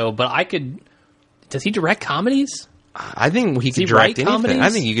think so, but I could... Does he direct comedies? I think he can direct anything. Comedies? I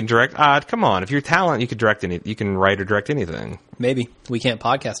think you can direct... come on. If you're talent, you can direct you can write or direct anything. Maybe. We can't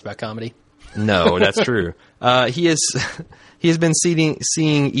podcast about comedy. No, that's true. He has been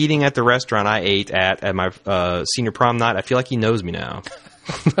eating at the restaurant I ate at my senior prom night. I feel like he knows me now.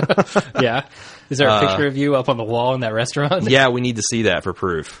 Yeah. Is there a picture of you up on the wall in that restaurant? Yeah, we need to see that for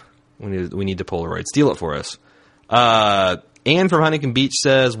proof. We need to Polaroid. Steal it for us. Anne from Huntington Beach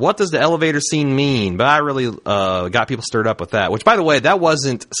says, what does the elevator scene mean? But I really got people stirred up with that. Which, by the way, that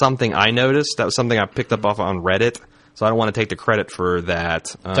wasn't something I noticed. That was something I picked up off on Reddit. So I don't want to take the credit for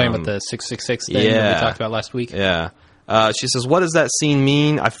that. Talking about the 666 thing that we talked about last week? Yeah. She says, what does that scene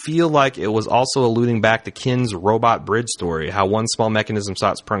mean? I feel like it was also alluding back to Ken's robot bridge story, how one small mechanism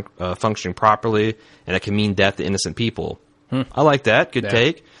stops functioning properly, and it can mean death to innocent people. I like that. Good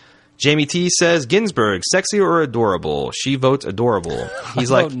take. Jamie T says, Ginsburg, sexy or adorable? She votes adorable.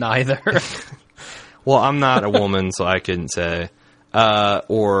 He's like, neither. Well, I'm not a woman, so I couldn't say.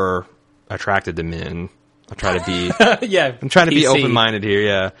 Or attracted to men. I try to be. Yeah, I'm trying to be open-minded here.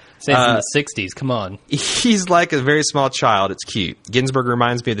 Yeah, since in the '60s. Come on. He's like a very small child. It's cute. Ginsburg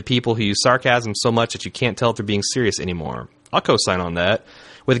reminds me of the people who use sarcasm so much that you can't tell if they're being serious anymore. I'll co-sign on that.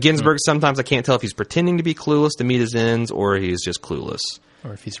 With Ginsburg, sometimes I can't tell if he's pretending to be clueless to meet his ends, or he's just clueless,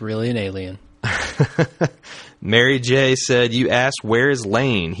 or if he's really an alien. Mary J said, you asked, where is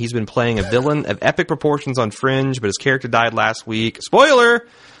Lane? He's been playing a villain of epic proportions on Fringe, but his character died last week. Spoiler!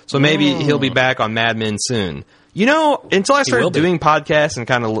 So maybe he'll be back on Mad Men soon. You know, until I started doing podcasts and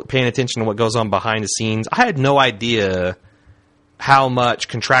kind of paying attention to what goes on behind the scenes, I had no idea how much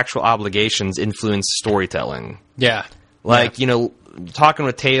contractual obligations influence storytelling. Yeah. Like, talking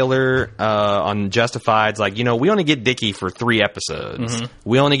with Taylor on Justified's like, we only get Dickie for 3 episodes. Mm-hmm.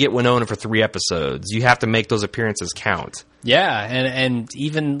 We only get Winona for 3 episodes. You have to make those appearances count. Yeah, and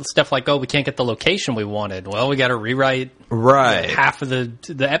even stuff like, we can't get the location we wanted. Well, we got to rewrite half of the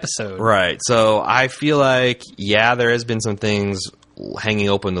episode. Right. So I feel like, there has been some things hanging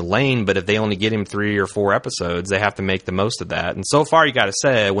open to Lane, but if they only get him 3 or 4 episodes, they have to make the most of that. And so far, you got to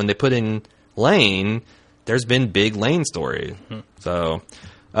say, when they put in Lane, there's been big Lane story. Mm-hmm. So,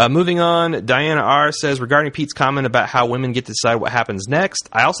 moving on, Diana R. says, regarding Pete's comment about how women get to decide what happens next,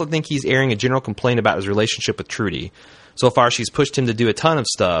 I also think he's airing a general complaint about his relationship with Trudy. So far, she's pushed him to do a ton of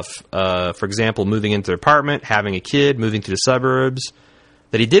stuff. For example, moving into their apartment, having a kid, moving to the suburbs,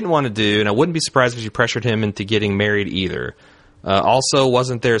 that he didn't want to do, and I wouldn't be surprised if she pressured him into getting married either. Also,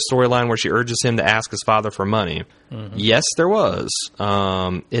 wasn't there a storyline where she urges him to ask his father for money? Mm-hmm. Yes, there was.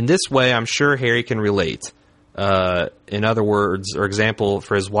 In this way, I'm sure Harry can relate. In other words, or example,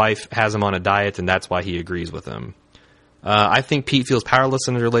 for his wife has him on a diet, and that's why he agrees with him. I think Pete feels powerless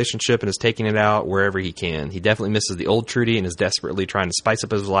in the relationship and is taking it out wherever he can. He definitely misses the old Trudy and is desperately trying to spice up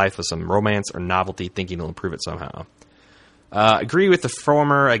his life with some romance or novelty, thinking he'll improve it somehow. Agree with the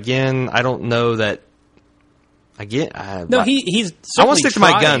former. Again, I don't know that. He's. I want to stick to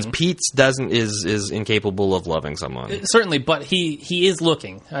my guns. Pete is incapable of loving someone. Certainly, but he is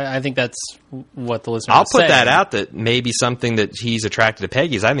looking. I think that's what the listener. I'll put that out. That maybe something that he's attracted to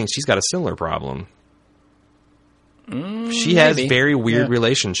Peggy is. I think she's got a similar problem. She has very weird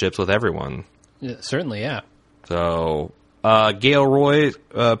relationships with everyone. Yeah, certainly, yeah. So, Gail Roy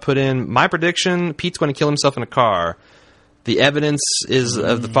put in, my prediction, Pete's going to kill himself in a car. The evidence is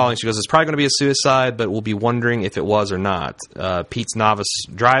of the following. She goes, it's probably going to be a suicide, but we'll be wondering if it was or not. Pete's novice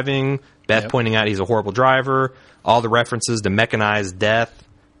driving, Beth pointing out he's a horrible driver, all the references to mechanized death,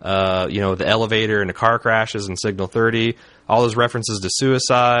 the elevator and the car crashes in Signal 30, all those references to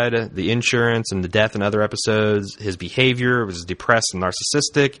suicide, the insurance and the death in other episodes, his behavior was depressed and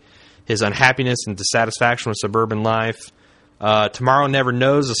narcissistic, his unhappiness and dissatisfaction with suburban life. Tomorrow Never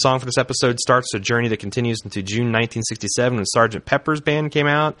Knows, the song for this episode, starts a journey that continues into June 1967 when Sgt. Pepper's Band came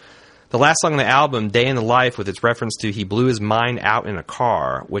out. The last song on the album, Day in the Life, with its reference to he blew his mind out in a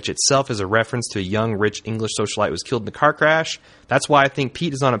car, which itself is a reference to a young, rich English socialite who was killed in a car crash. That's why I think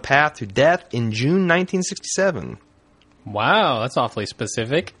Pete is on a path to death in June 1967. Wow, that's awfully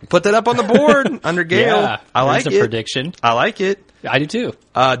specific. Put that up on the board under Gail. Yeah, I like it. There's a prediction. I like it. I do too.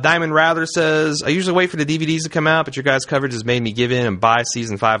 Diamond Rather says, I usually wait for the DVDs to come out, but your guys' coverage has made me give in and buy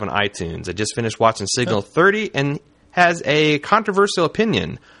Season 5 on iTunes. I just finished watching Signal 30 and has a controversial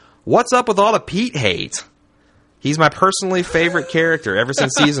opinion. What's up with all the Pete hate? He's my personally favorite character ever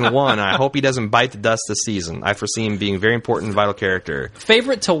since Season 1. I hope he doesn't bite the dust this season. I foresee him being a very important and vital character.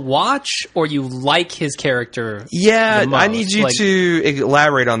 Favorite to watch, or you like his character? Yeah, I need you to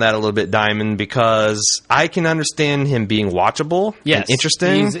elaborate on that a little bit, Diamond, because I can understand him being watchable and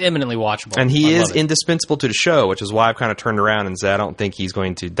interesting. He's eminently watchable. And he is indispensable to the show, which is why I've kind of turned around and said I don't think he's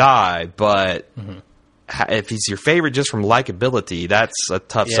going to die. But if he's your favorite just from likability, that's a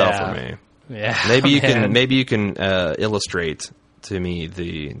tough sell for me. Yeah, maybe you can illustrate to me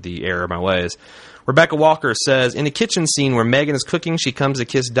the error of my ways. Rebecca Walker says, in the kitchen scene where Megan is cooking, she comes to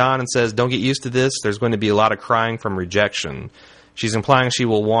kiss Don and says, don't get used to this. There's going to be a lot of crying from rejection. She's implying she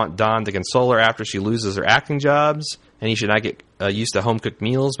will want Don to console her after she loses her acting jobs, and he should not get used to home-cooked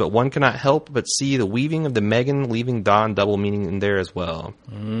meals, but one cannot help but see the weaving of the Megan leaving Don double meaning in there as well.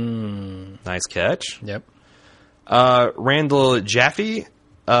 Nice catch. Yep. Randall Jaffe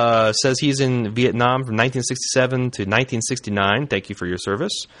says he's in Vietnam from 1967 to 1969. Thank you for your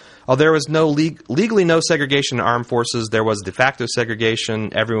service. There was legally no segregation in armed forces. There was de facto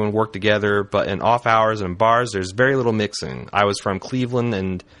segregation. Everyone worked together, but in off hours and in bars, there's very little mixing. I was from Cleveland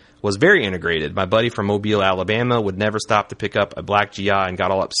and was very integrated. My buddy from Mobile, Alabama, would never stop to pick up a black GI and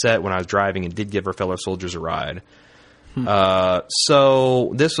got all upset when I was driving and did give her fellow soldiers a ride.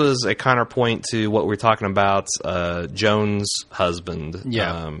 So this was a counterpoint to what we were talking about, Jones' husband.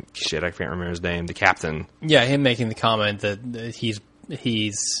 Yeah. I can't remember his name. The captain. Yeah, him making the comment that he's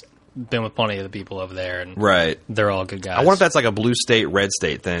been with plenty of the people over there, and they're all good guys. I wonder if that's like a blue state, red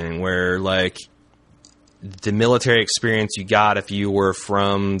state thing, where like the military experience you got if you were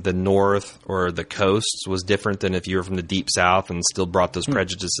from the north or the coast was different than if you were from the deep south and still brought those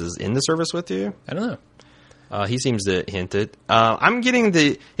prejudices in the service with you. I don't know. He seems to hint it. I'm getting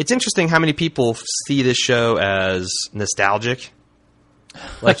it's interesting how many people see this show as nostalgic.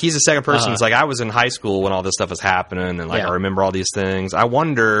 Like, he's the second person who's like, I was in high school when all this stuff was happening, and like I remember all these things. I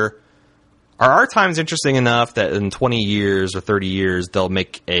wonder, Are our times interesting enough that in 20 years or 30 years they'll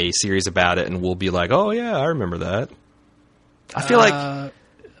make a series about it and we'll be like, oh yeah, I remember that? I feel like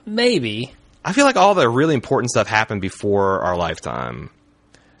maybe. I feel like all the really important stuff happened before our lifetime.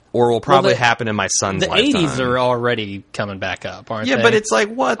 Or will probably happen in my son's lifetime. The 80s are already coming back up, aren't they? Yeah, but it's like,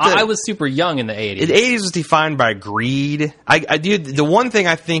 what? I was super young in the 80s. The 80s was defined by greed. I do. The one thing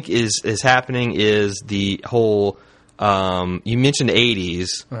I think is happening is the whole, you mentioned the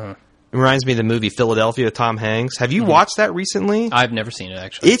 80s. Uh-huh. It reminds me of the movie Philadelphia with Tom Hanks. Have you watched that recently? I've never seen it,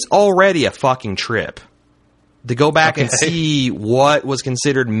 actually. It's already a fucking trip. To go back and see what was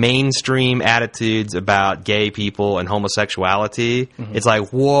considered mainstream attitudes about gay people and homosexuality, it's like,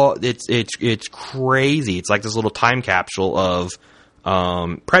 whoa, it's crazy. It's like this little time capsule of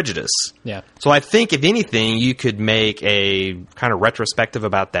prejudice. Yeah. So I think, if anything, you could make a kind of retrospective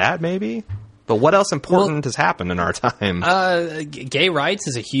about that, maybe. But what else important has happened in our time? Gay rights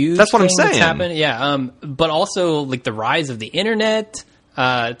is a huge That's what I'm thing saying. That's happened. Yeah. But also, like, the rise of the internet.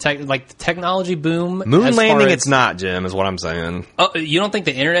 Like the technology boom. Moon landing, it's not, Jim, is what I'm saying. Oh, you don't think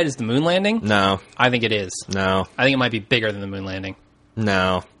the internet is the moon landing? No. I think it is. No. I think it might be bigger than the moon landing.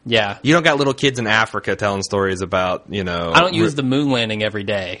 No. Yeah. You don't got little kids in Africa telling stories about, I don't use the moon landing every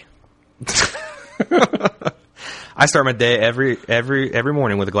day. I start my day every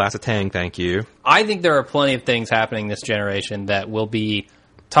morning with a glass of Tang, thank you. I think there are plenty of things happening this generation that will be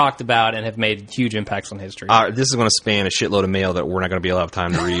talked about and have made huge impacts on history. This is going to span a shitload of mail that we're not going to be able to have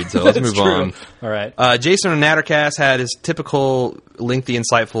time to read, so let's move on. All right. Jason on Nattercast had his typical lengthy,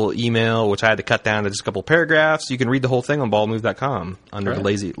 insightful email, which I had to cut down to just a couple paragraphs. You can read the whole thing on baldmove.com under the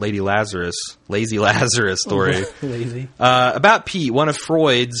Lazy Lazarus story. Lazy. About Pete, one of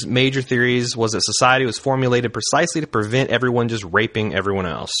Freud's major theories was that society was formulated precisely to prevent everyone just raping everyone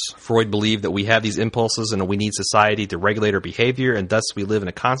else. Freud believed that we have these impulses and we need society to regulate our behavior, and thus we live in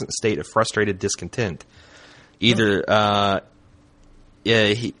a constant state of frustrated discontent. He said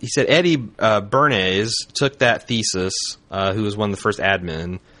Eddie Bernays took that thesis, who was one of the first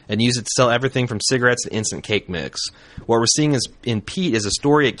admin, and used it to sell everything from cigarettes to instant cake mix. What we're seeing in Pete is a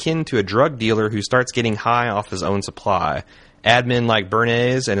story akin to a drug dealer who starts getting high off his own supply. Admin like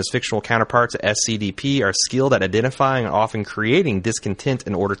Bernays and his fictional counterparts at SCDP are skilled at identifying and often creating discontent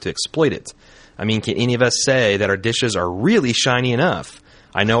in order to exploit it. I mean, can any of us say that our dishes are really shiny enough?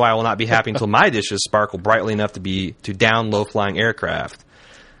 I know I will not be happy until my dishes sparkle brightly enough to down low-flying aircraft.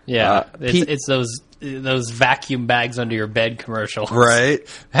 Yeah, it's those vacuum bags under your bed commercials. Right.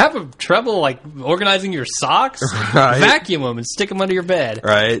 Have trouble like organizing your socks? Right. Vacuum them and stick them under your bed.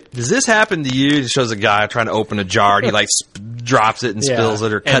 Right. Does this happen to you? It shows a guy trying to open a jar and he drops it and spills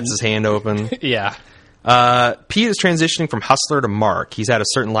it or cuts his hand open. Yeah. Pete is transitioning from hustler to mark. He's had a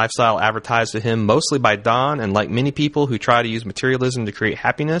certain lifestyle advertised to him mostly by Don, and like many people who try to use materialism to create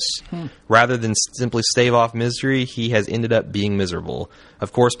happiness, rather than simply stave off misery, he has ended up being miserable.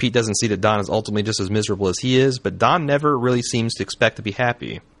 Of course, Pete doesn't see that Don is ultimately just as miserable as he is, but Don never really seems to expect to be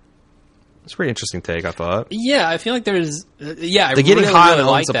happy. It's a pretty interesting take, I thought. Yeah, I feel like there's... the getting high on the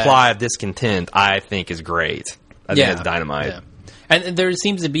own supply of discontent, I think, is great. I think it's dynamite. Yeah. And there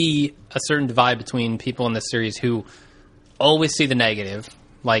seems to be a certain divide between people in this series who always see the negative,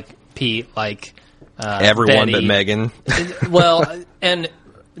 like Pete, like everyone Betty. but Megan. Well, and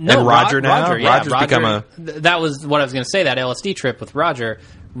Roger now. Roger's become a. That was what I was going to say. That LSD trip with Roger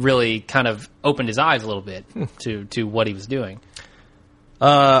really kind of opened his eyes a little bit to what he was doing.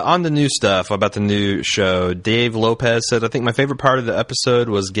 On the new stuff about the new show, Dave Lopez said, I think my favorite part of the episode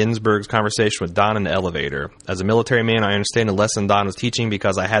was Ginsburg's conversation with Don in the elevator. As a military man, I understand the lesson Don was teaching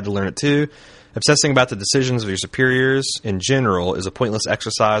because I had to learn it too. Obsessing about the decisions of your superiors in general is a pointless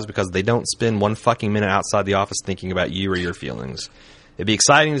exercise because they don't spend one fucking minute outside the office thinking about you or your feelings. It'd be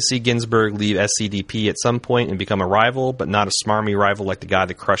exciting to see Ginsburg leave SCDP at some point and become a rival, but not a smarmy rival like the guy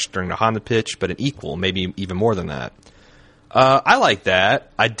that crushed during the Honda pitch, but an equal, maybe even more than that. I like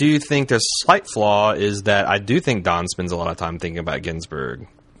that. I do think there's a slight flaw is that I do think Don spends a lot of time thinking about Ginsburg.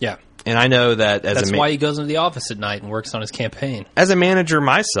 Yeah. And I know that that's why he goes into the office at night and works on his campaign. As a manager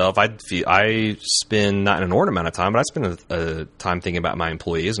myself, I spend not an inordinate amount of time, but I spend a time thinking about my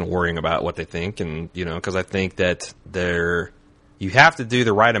employees and worrying about what they think. And, because I think that you have to do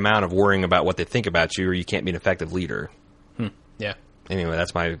the right amount of worrying about what they think about you or you can't be an effective leader. Yeah. Anyway,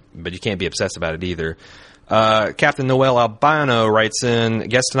 but you can't be obsessed about it either. Captain Noel Albano writes in, I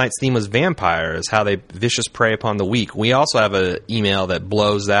guess tonight's theme was vampires, how they vicious prey upon the weak. We also have an email that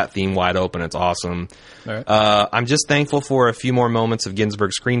blows that theme wide open. It's awesome. All right. I'm just thankful for a few more moments of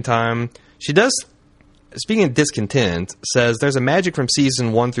Ginsburg's screen time. She does, speaking of discontent, says there's a magic from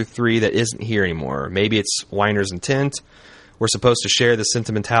season 1 through 3 that isn't here anymore. Maybe it's Weiner's intent. we're supposed to share the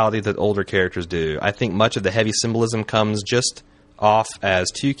sentimentality that older characters do. I think much of the heavy symbolism comes just off as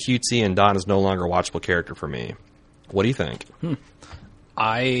too cutesy, and Don is no longer a watchable character for me. What do you think?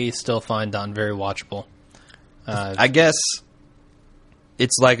 I still find Don very watchable. I guess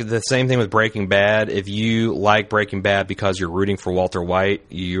it's like the same thing with Breaking Bad. If you like Breaking Bad because you're rooting for Walter White,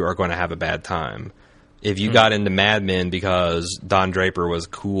 you are going to have a bad time. If you got into Mad Men because Don Draper was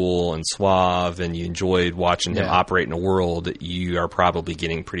cool and suave and you enjoyed watching him operate in a world, you are probably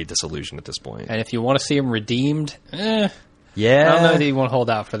getting pretty disillusioned at this point. And if you want to see him redeemed, yeah. I don't know that you want to hold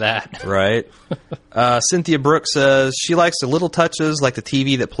out for that. Right. Cynthia Brooks says she likes the little touches like the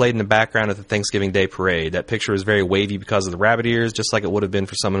TV that played in the background at the Thanksgiving Day parade. That picture is very wavy because of the rabbit ears, just like it would have been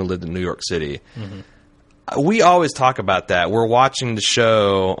for someone who lived in New York City. Mm-hmm. We always talk about that. We're watching the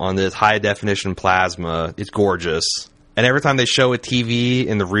show on this high-definition plasma. It's gorgeous. And every time they show a TV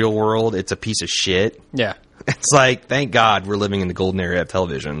in the real world, it's a piece of shit. Yeah. It's like, thank God we're living in the golden era of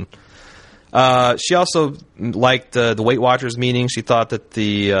television. She also liked the Weight Watchers meeting. She thought that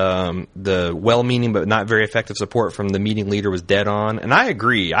the well-meaning but not very effective support from the meeting leader was dead on. And I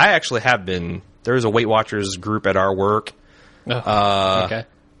agree. I actually have been. There was a Weight Watchers group at our work. Okay.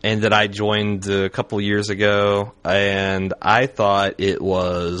 And that I joined a couple years ago, and I thought it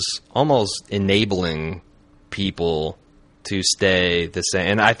was almost enabling people to stay the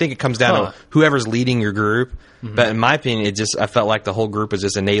same. And I think it comes down to whoever's leading your group. Mm-hmm. But in my opinion, I felt like the whole group was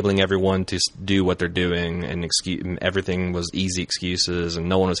just enabling everyone to do what they're doing, and everything was easy excuses, and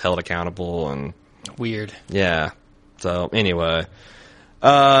no one was held accountable. And weird. Yeah. So anyway.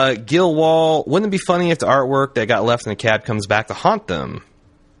 Gil Wall, wouldn't it be funny if the artwork that got left in the cab comes back to haunt them?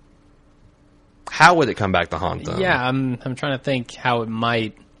 How would it come back to haunt them? Yeah, I'm trying to think how it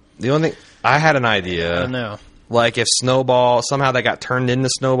might. The only thing, I had an idea. I don't know. Like if Snowball, somehow they got turned into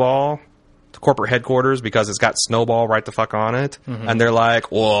Snowball, the corporate headquarters, because it's got Snowball right the fuck on it. Mm-hmm. And they're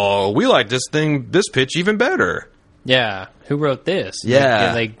like, well, we like this pitch even better. Yeah. Who wrote this? Yeah.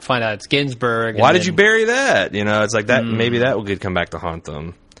 And they find out it's Ginsberg. Why did you bury that? You know, it's like that. Maybe that could come back to haunt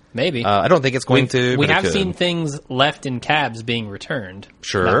them. Maybe. I don't think it's going to. We have seen things left in cabs being returned.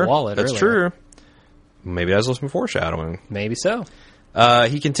 Sure. That wallet that's earlier. True. Maybe that was some foreshadowing. Maybe so.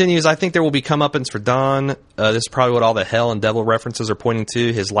 He continues, I think there will be comeuppance for Don. This is probably what all the hell and devil references are pointing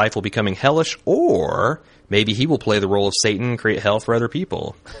to. His life will becoming hellish, or maybe he will play the role of Satan and create hell for other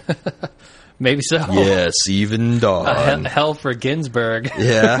people. Maybe so. Yes, even Don. Hell for Ginsberg.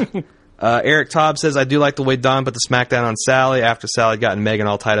 Yeah. Eric Taub says, I do like the way Don put the smackdown on Sally after Sally had gotten Megan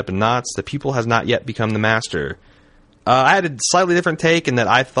all tied up in knots. The pupil has not yet become the master. I had a slightly different take in that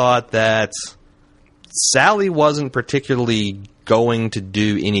I thought that Sally wasn't particularly going to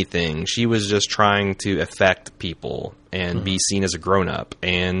do anything. She was just trying to affect people and be seen as a grown-up.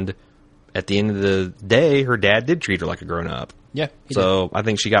 And at the end of the day, her dad did treat her like a grown-up. Yeah. So I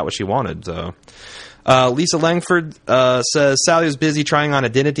think she got what she wanted. So Lisa Langford says, Sally was busy trying on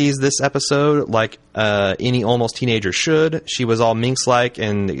identities this episode like any almost teenager should. She was all minx-like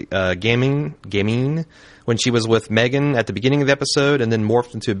and gaming when she was with Megan at the beginning of the episode, and then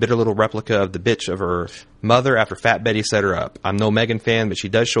morphed into a bitter little replica of the bitch of her mother after Fat Betty set her up. I'm no Megan fan, but she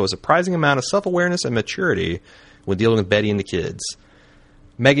does show a surprising amount of self-awareness and maturity when dealing with Betty and the kids.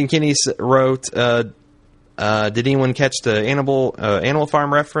 Megan Kinney wrote, did anyone catch the Animal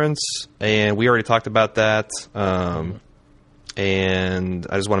Farm reference? And we already talked about that. And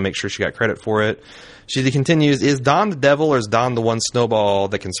I just want to make sure she got credit for it. She continues, is Don the devil, or is Don the one Snowball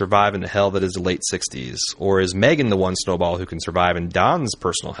that can survive in the hell that is the late 60s? Or is Megan the one Snowball who can survive in Don's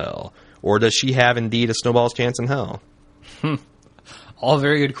personal hell? Or does she have indeed a Snowball's chance in hell? All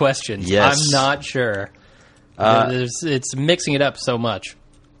very good questions. Yes. I'm not sure. It's mixing it up so much.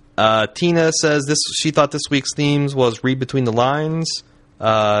 Tina says she thought this week's themes was read between the lines.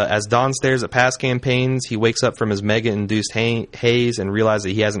 As Don stares at past campaigns, he wakes up from his mega-induced haze and realizes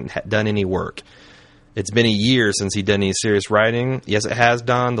that he hasn't done any work. It's been a year since he'd done any serious writing. Yes, it has,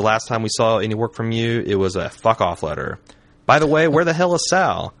 Don. The last time we saw any work from you, it was a fuck-off letter. By the way, where the hell is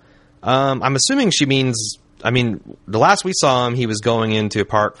Sal? I'm assuming she means... the last we saw him, he was going into a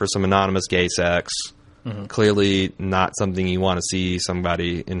park for some anonymous gay sex. Mm-hmm. Clearly not something you want to see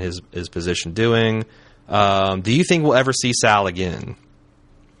somebody in his position doing. Do you think we'll ever see Sal again?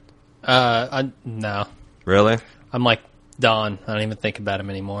 No. Really? I'm like Don. I don't even think about him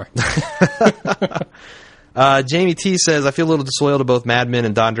anymore. Jamie T says, I feel a little disloyal to both Mad Men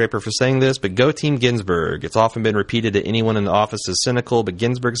and Don Draper for saying this, but go Team Ginsberg. It's often been repeated that anyone in the office is cynical, but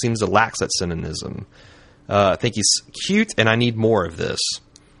Ginsberg seems to lack that cynicism. I think he's cute, and I need more of this.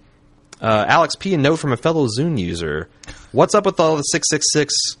 Alex P., a note from a fellow Zune user. What's up with all the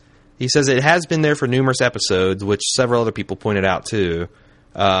 666 He says it has been there for numerous episodes, which several other people pointed out too.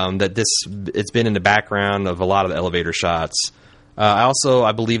 That it's been in the background of a lot of the elevator shots.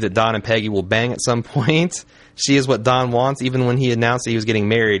 I believe that Don and Peggy will bang at some point. She is what Don wants. Even when he announced that he was getting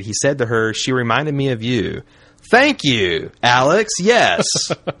married, he said to her, "She reminded me of you." Thank you, Alex. Yes,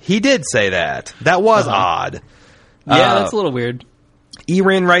 he did say that. That was odd. Yeah, that's a little weird.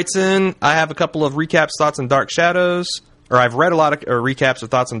 Erin writes in, I have a couple of recaps, thoughts on Dark Shadows. Or I've read a lot of recaps of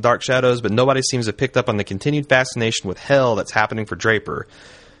thoughts on Dark Shadows, but nobody seems to have picked up on the continued fascination with hell that's happening for Draper.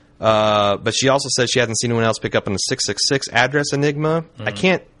 But she also says she hasn't seen anyone else pick up on the 666 address enigma. I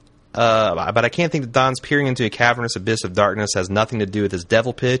can't think that Don's peering into a cavernous abyss of darkness has nothing to do with his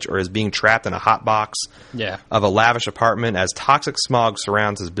devil pitch or his being trapped in a hot box of a lavish apartment as toxic smog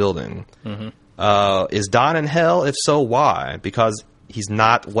surrounds his building. Is Don in hell? If so, why? Because he's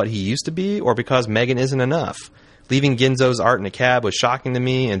not what he used to be, or because Megan isn't enough? Leaving Ginzo's art in a cab was shocking to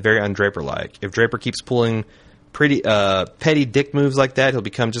me and very un-Draper-like. If Draper keeps pulling petty dick moves like that, he'll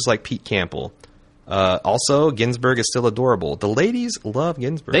become just like Pete Campbell. Also, Ginsburg is still adorable. The ladies love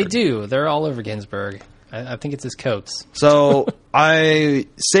Ginsburg. They do. They're all over Ginsburg. I think it's his coats. So I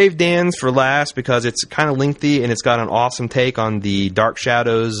saved Dan's for last because it's kind of lengthy and it's got an awesome take on the Dark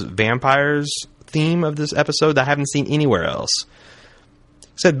Shadows vampires theme of this episode that I haven't seen anywhere else.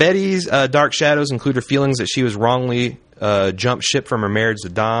 Said Betty's Dark Shadows include her feelings that she was wrongly jumped ship from her marriage to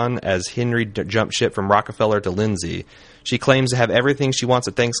Don, as Henry jumped ship from Rockefeller to Lindsay. She claims to have everything she wants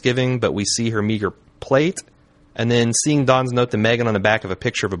at Thanksgiving, but we see her meager plate. And then seeing Don's note to Megan on the back of a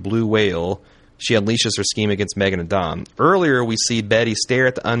picture of a blue whale, she unleashes her scheme against Megan and Don. Earlier, we see Betty stare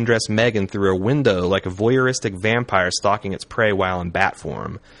at the undressed Megan through a window like a voyeuristic vampire stalking its prey while in bat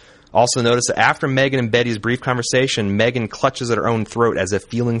form. Also notice that after Megan and Betty's brief conversation, Megan clutches at her own throat as if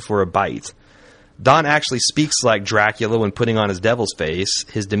feeling for a bite. Don actually speaks like Dracula when putting on his devil's face.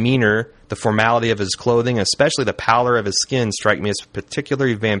 His demeanor, the formality of his clothing, and especially the pallor of his skin strike me as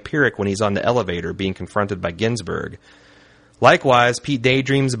particularly vampiric when he's on the elevator being confronted by Ginsburg. Likewise, Pete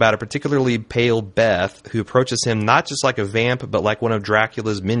daydreams about a particularly pale Beth, who approaches him not just like a vamp, but like one of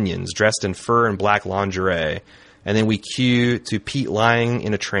Dracula's minions, dressed in fur and black lingerie. And then we cue to Pete lying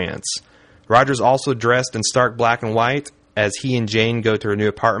in a trance. Roger's also dressed in stark black and white as he and Jane go to her new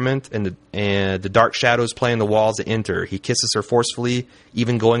apartment, and the dark shadows play on the walls to enter. He kisses her forcefully,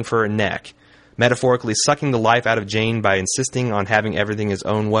 even going for her neck, metaphorically sucking the life out of Jane by insisting on having everything his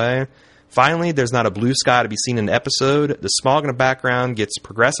own way. Finally, there's not a blue sky to be seen in the episode. The smog in the background gets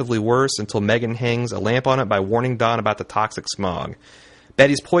progressively worse until Megan hangs a lamp on it by warning Don about the toxic smog.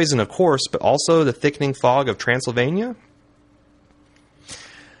 Betty's poison, of course, but also the thickening fog of Transylvania?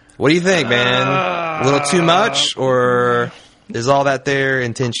 What do you think, man? A little too much, or is all that there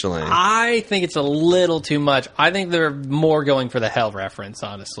intentionally? I think it's a little too much. I think they're more going for the hell reference,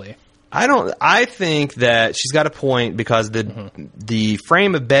 honestly. I think that she's got a point because the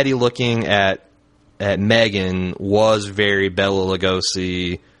frame of Betty looking at Megan was very Bela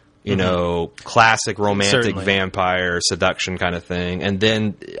Lugosi, you know, classic romantic vampire seduction kind of thing. And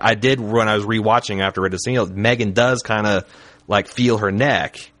then when I was rewatching after Red Scene, Megan does kind of like feel her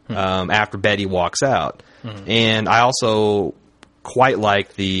neck after Betty walks out. And I also quite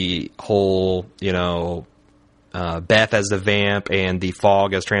like the whole, you know, Beth as the vamp and the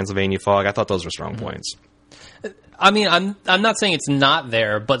fog as Transylvania fog. I thought those were strong points. I mean, I'm not saying it's not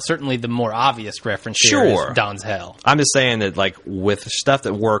there, but certainly the more obvious reference here is Don's Hell. I'm just saying that, like, with stuff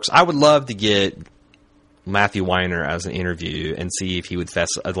that works, I would love to get Matthew Weiner as an interview and see if he would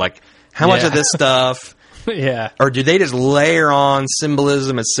like, how much of this stuff... Or do they just layer on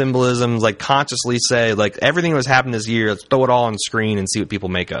symbolism as symbolisms, like consciously say, like, everything that was happening this year, let's throw it all on the screen and see what people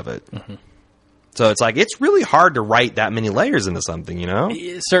make of it. So it's like, it's really hard to write that many layers into something, you know?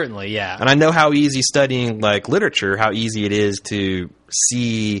 Certainly, yeah. And I know how easy studying, like, literature, how easy it is to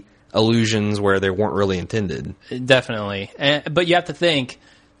see allusions where they weren't really intended. Definitely. But you have to think,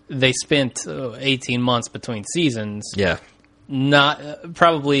 they spent 18 months between seasons. Yeah. Not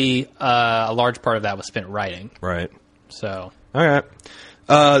probably a large part of that was spent writing. Right. So. All right.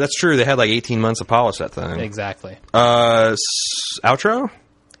 That's true. They had like 18 months to polish that thing. Exactly. Outro?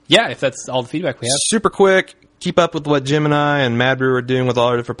 Yeah, if that's all the feedback we have. Super quick. Keep up with what Jim and I and Mad Brew are doing with all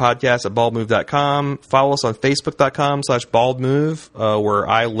our different podcasts at baldmove.com. Follow us on facebook.com/baldmove, where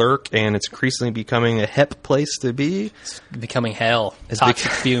I lurk, and it's increasingly becoming a hip place to be. It's becoming hell.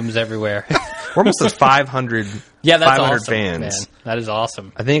 Toxic fumes everywhere. We're almost at 500, yeah, that's 500 awesome, fans. Man. That is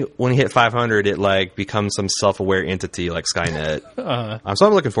awesome. I think when you hit 500, it like becomes some self-aware entity like Skynet. So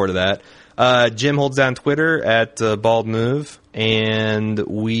I'm looking forward to that. Jim holds down Twitter at baldmove, and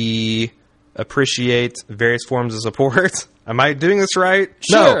we appreciate various forms of support. Am I doing this right?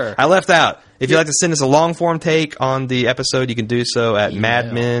 Sure. No, I left out. If you'd like to send us a long-form take on the episode, you can do so at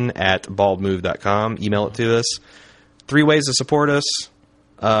madmen@baldmove.com. Email it to us. 3 ways to support us.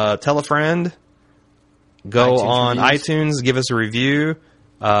 Tell a friend. Go on iTunes. Give us a review.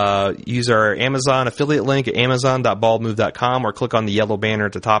 Use our Amazon affiliate link at amazon.baldmove.com or click on the yellow banner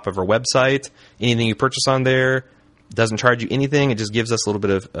at the top of our website. Anything you purchase on there doesn't charge you anything. It just gives us a little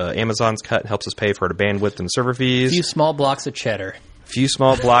bit of Amazon's cut and helps us pay for the bandwidth and server fees. A few small blocks of cheddar. Few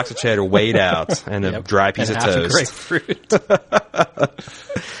small blocks of cheddar weighed out and a dry piece of toast. Grapefruit.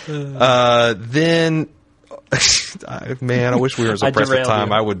 Then, man, I wish we were so pressed for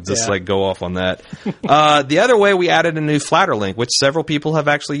time. I would just go off on that. The other way, we added a new Flattr link, which several people have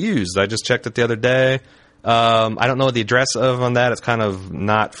actually used. I just checked it the other day. I don't know the address on that. It's kind of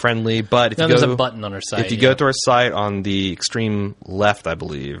not friendly, but if you go, there's a button on our site. If you go to our site on the extreme left, I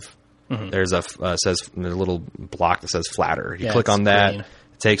believe, there's a there's a little block that says Flattr. You click on that, it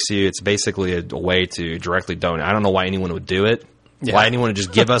takes you. It's basically a way to directly donate. I don't know why anyone would do it. Yeah. Why anyone would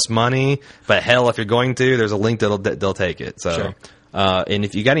just give us money? But hell, if you're going to, there's a link they'll take it. So. Sure. And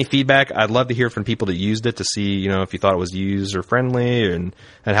if you got any feedback, I'd love to hear from people that used it to see, if you thought it was user friendly and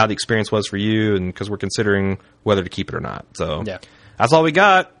how the experience was for you, and because we're considering whether to keep it or not. So that's all we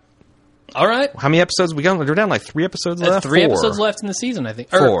got. All right. How many episodes we got? We're down like 3 episodes left. 3 episodes left in the season, I think.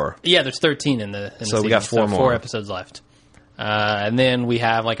 4. Yeah, there's 13 in the so season. We got 4 more. 4 episodes left, and then we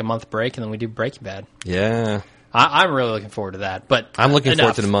have like a month break, and then we do Breaking Bad. Yeah. I'm really looking forward to that. But I'm looking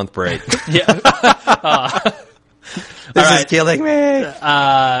forward to the month break. This is killing me.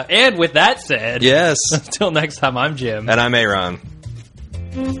 And with that said, yes. Until next time, I'm Jim. And I'm Aaron.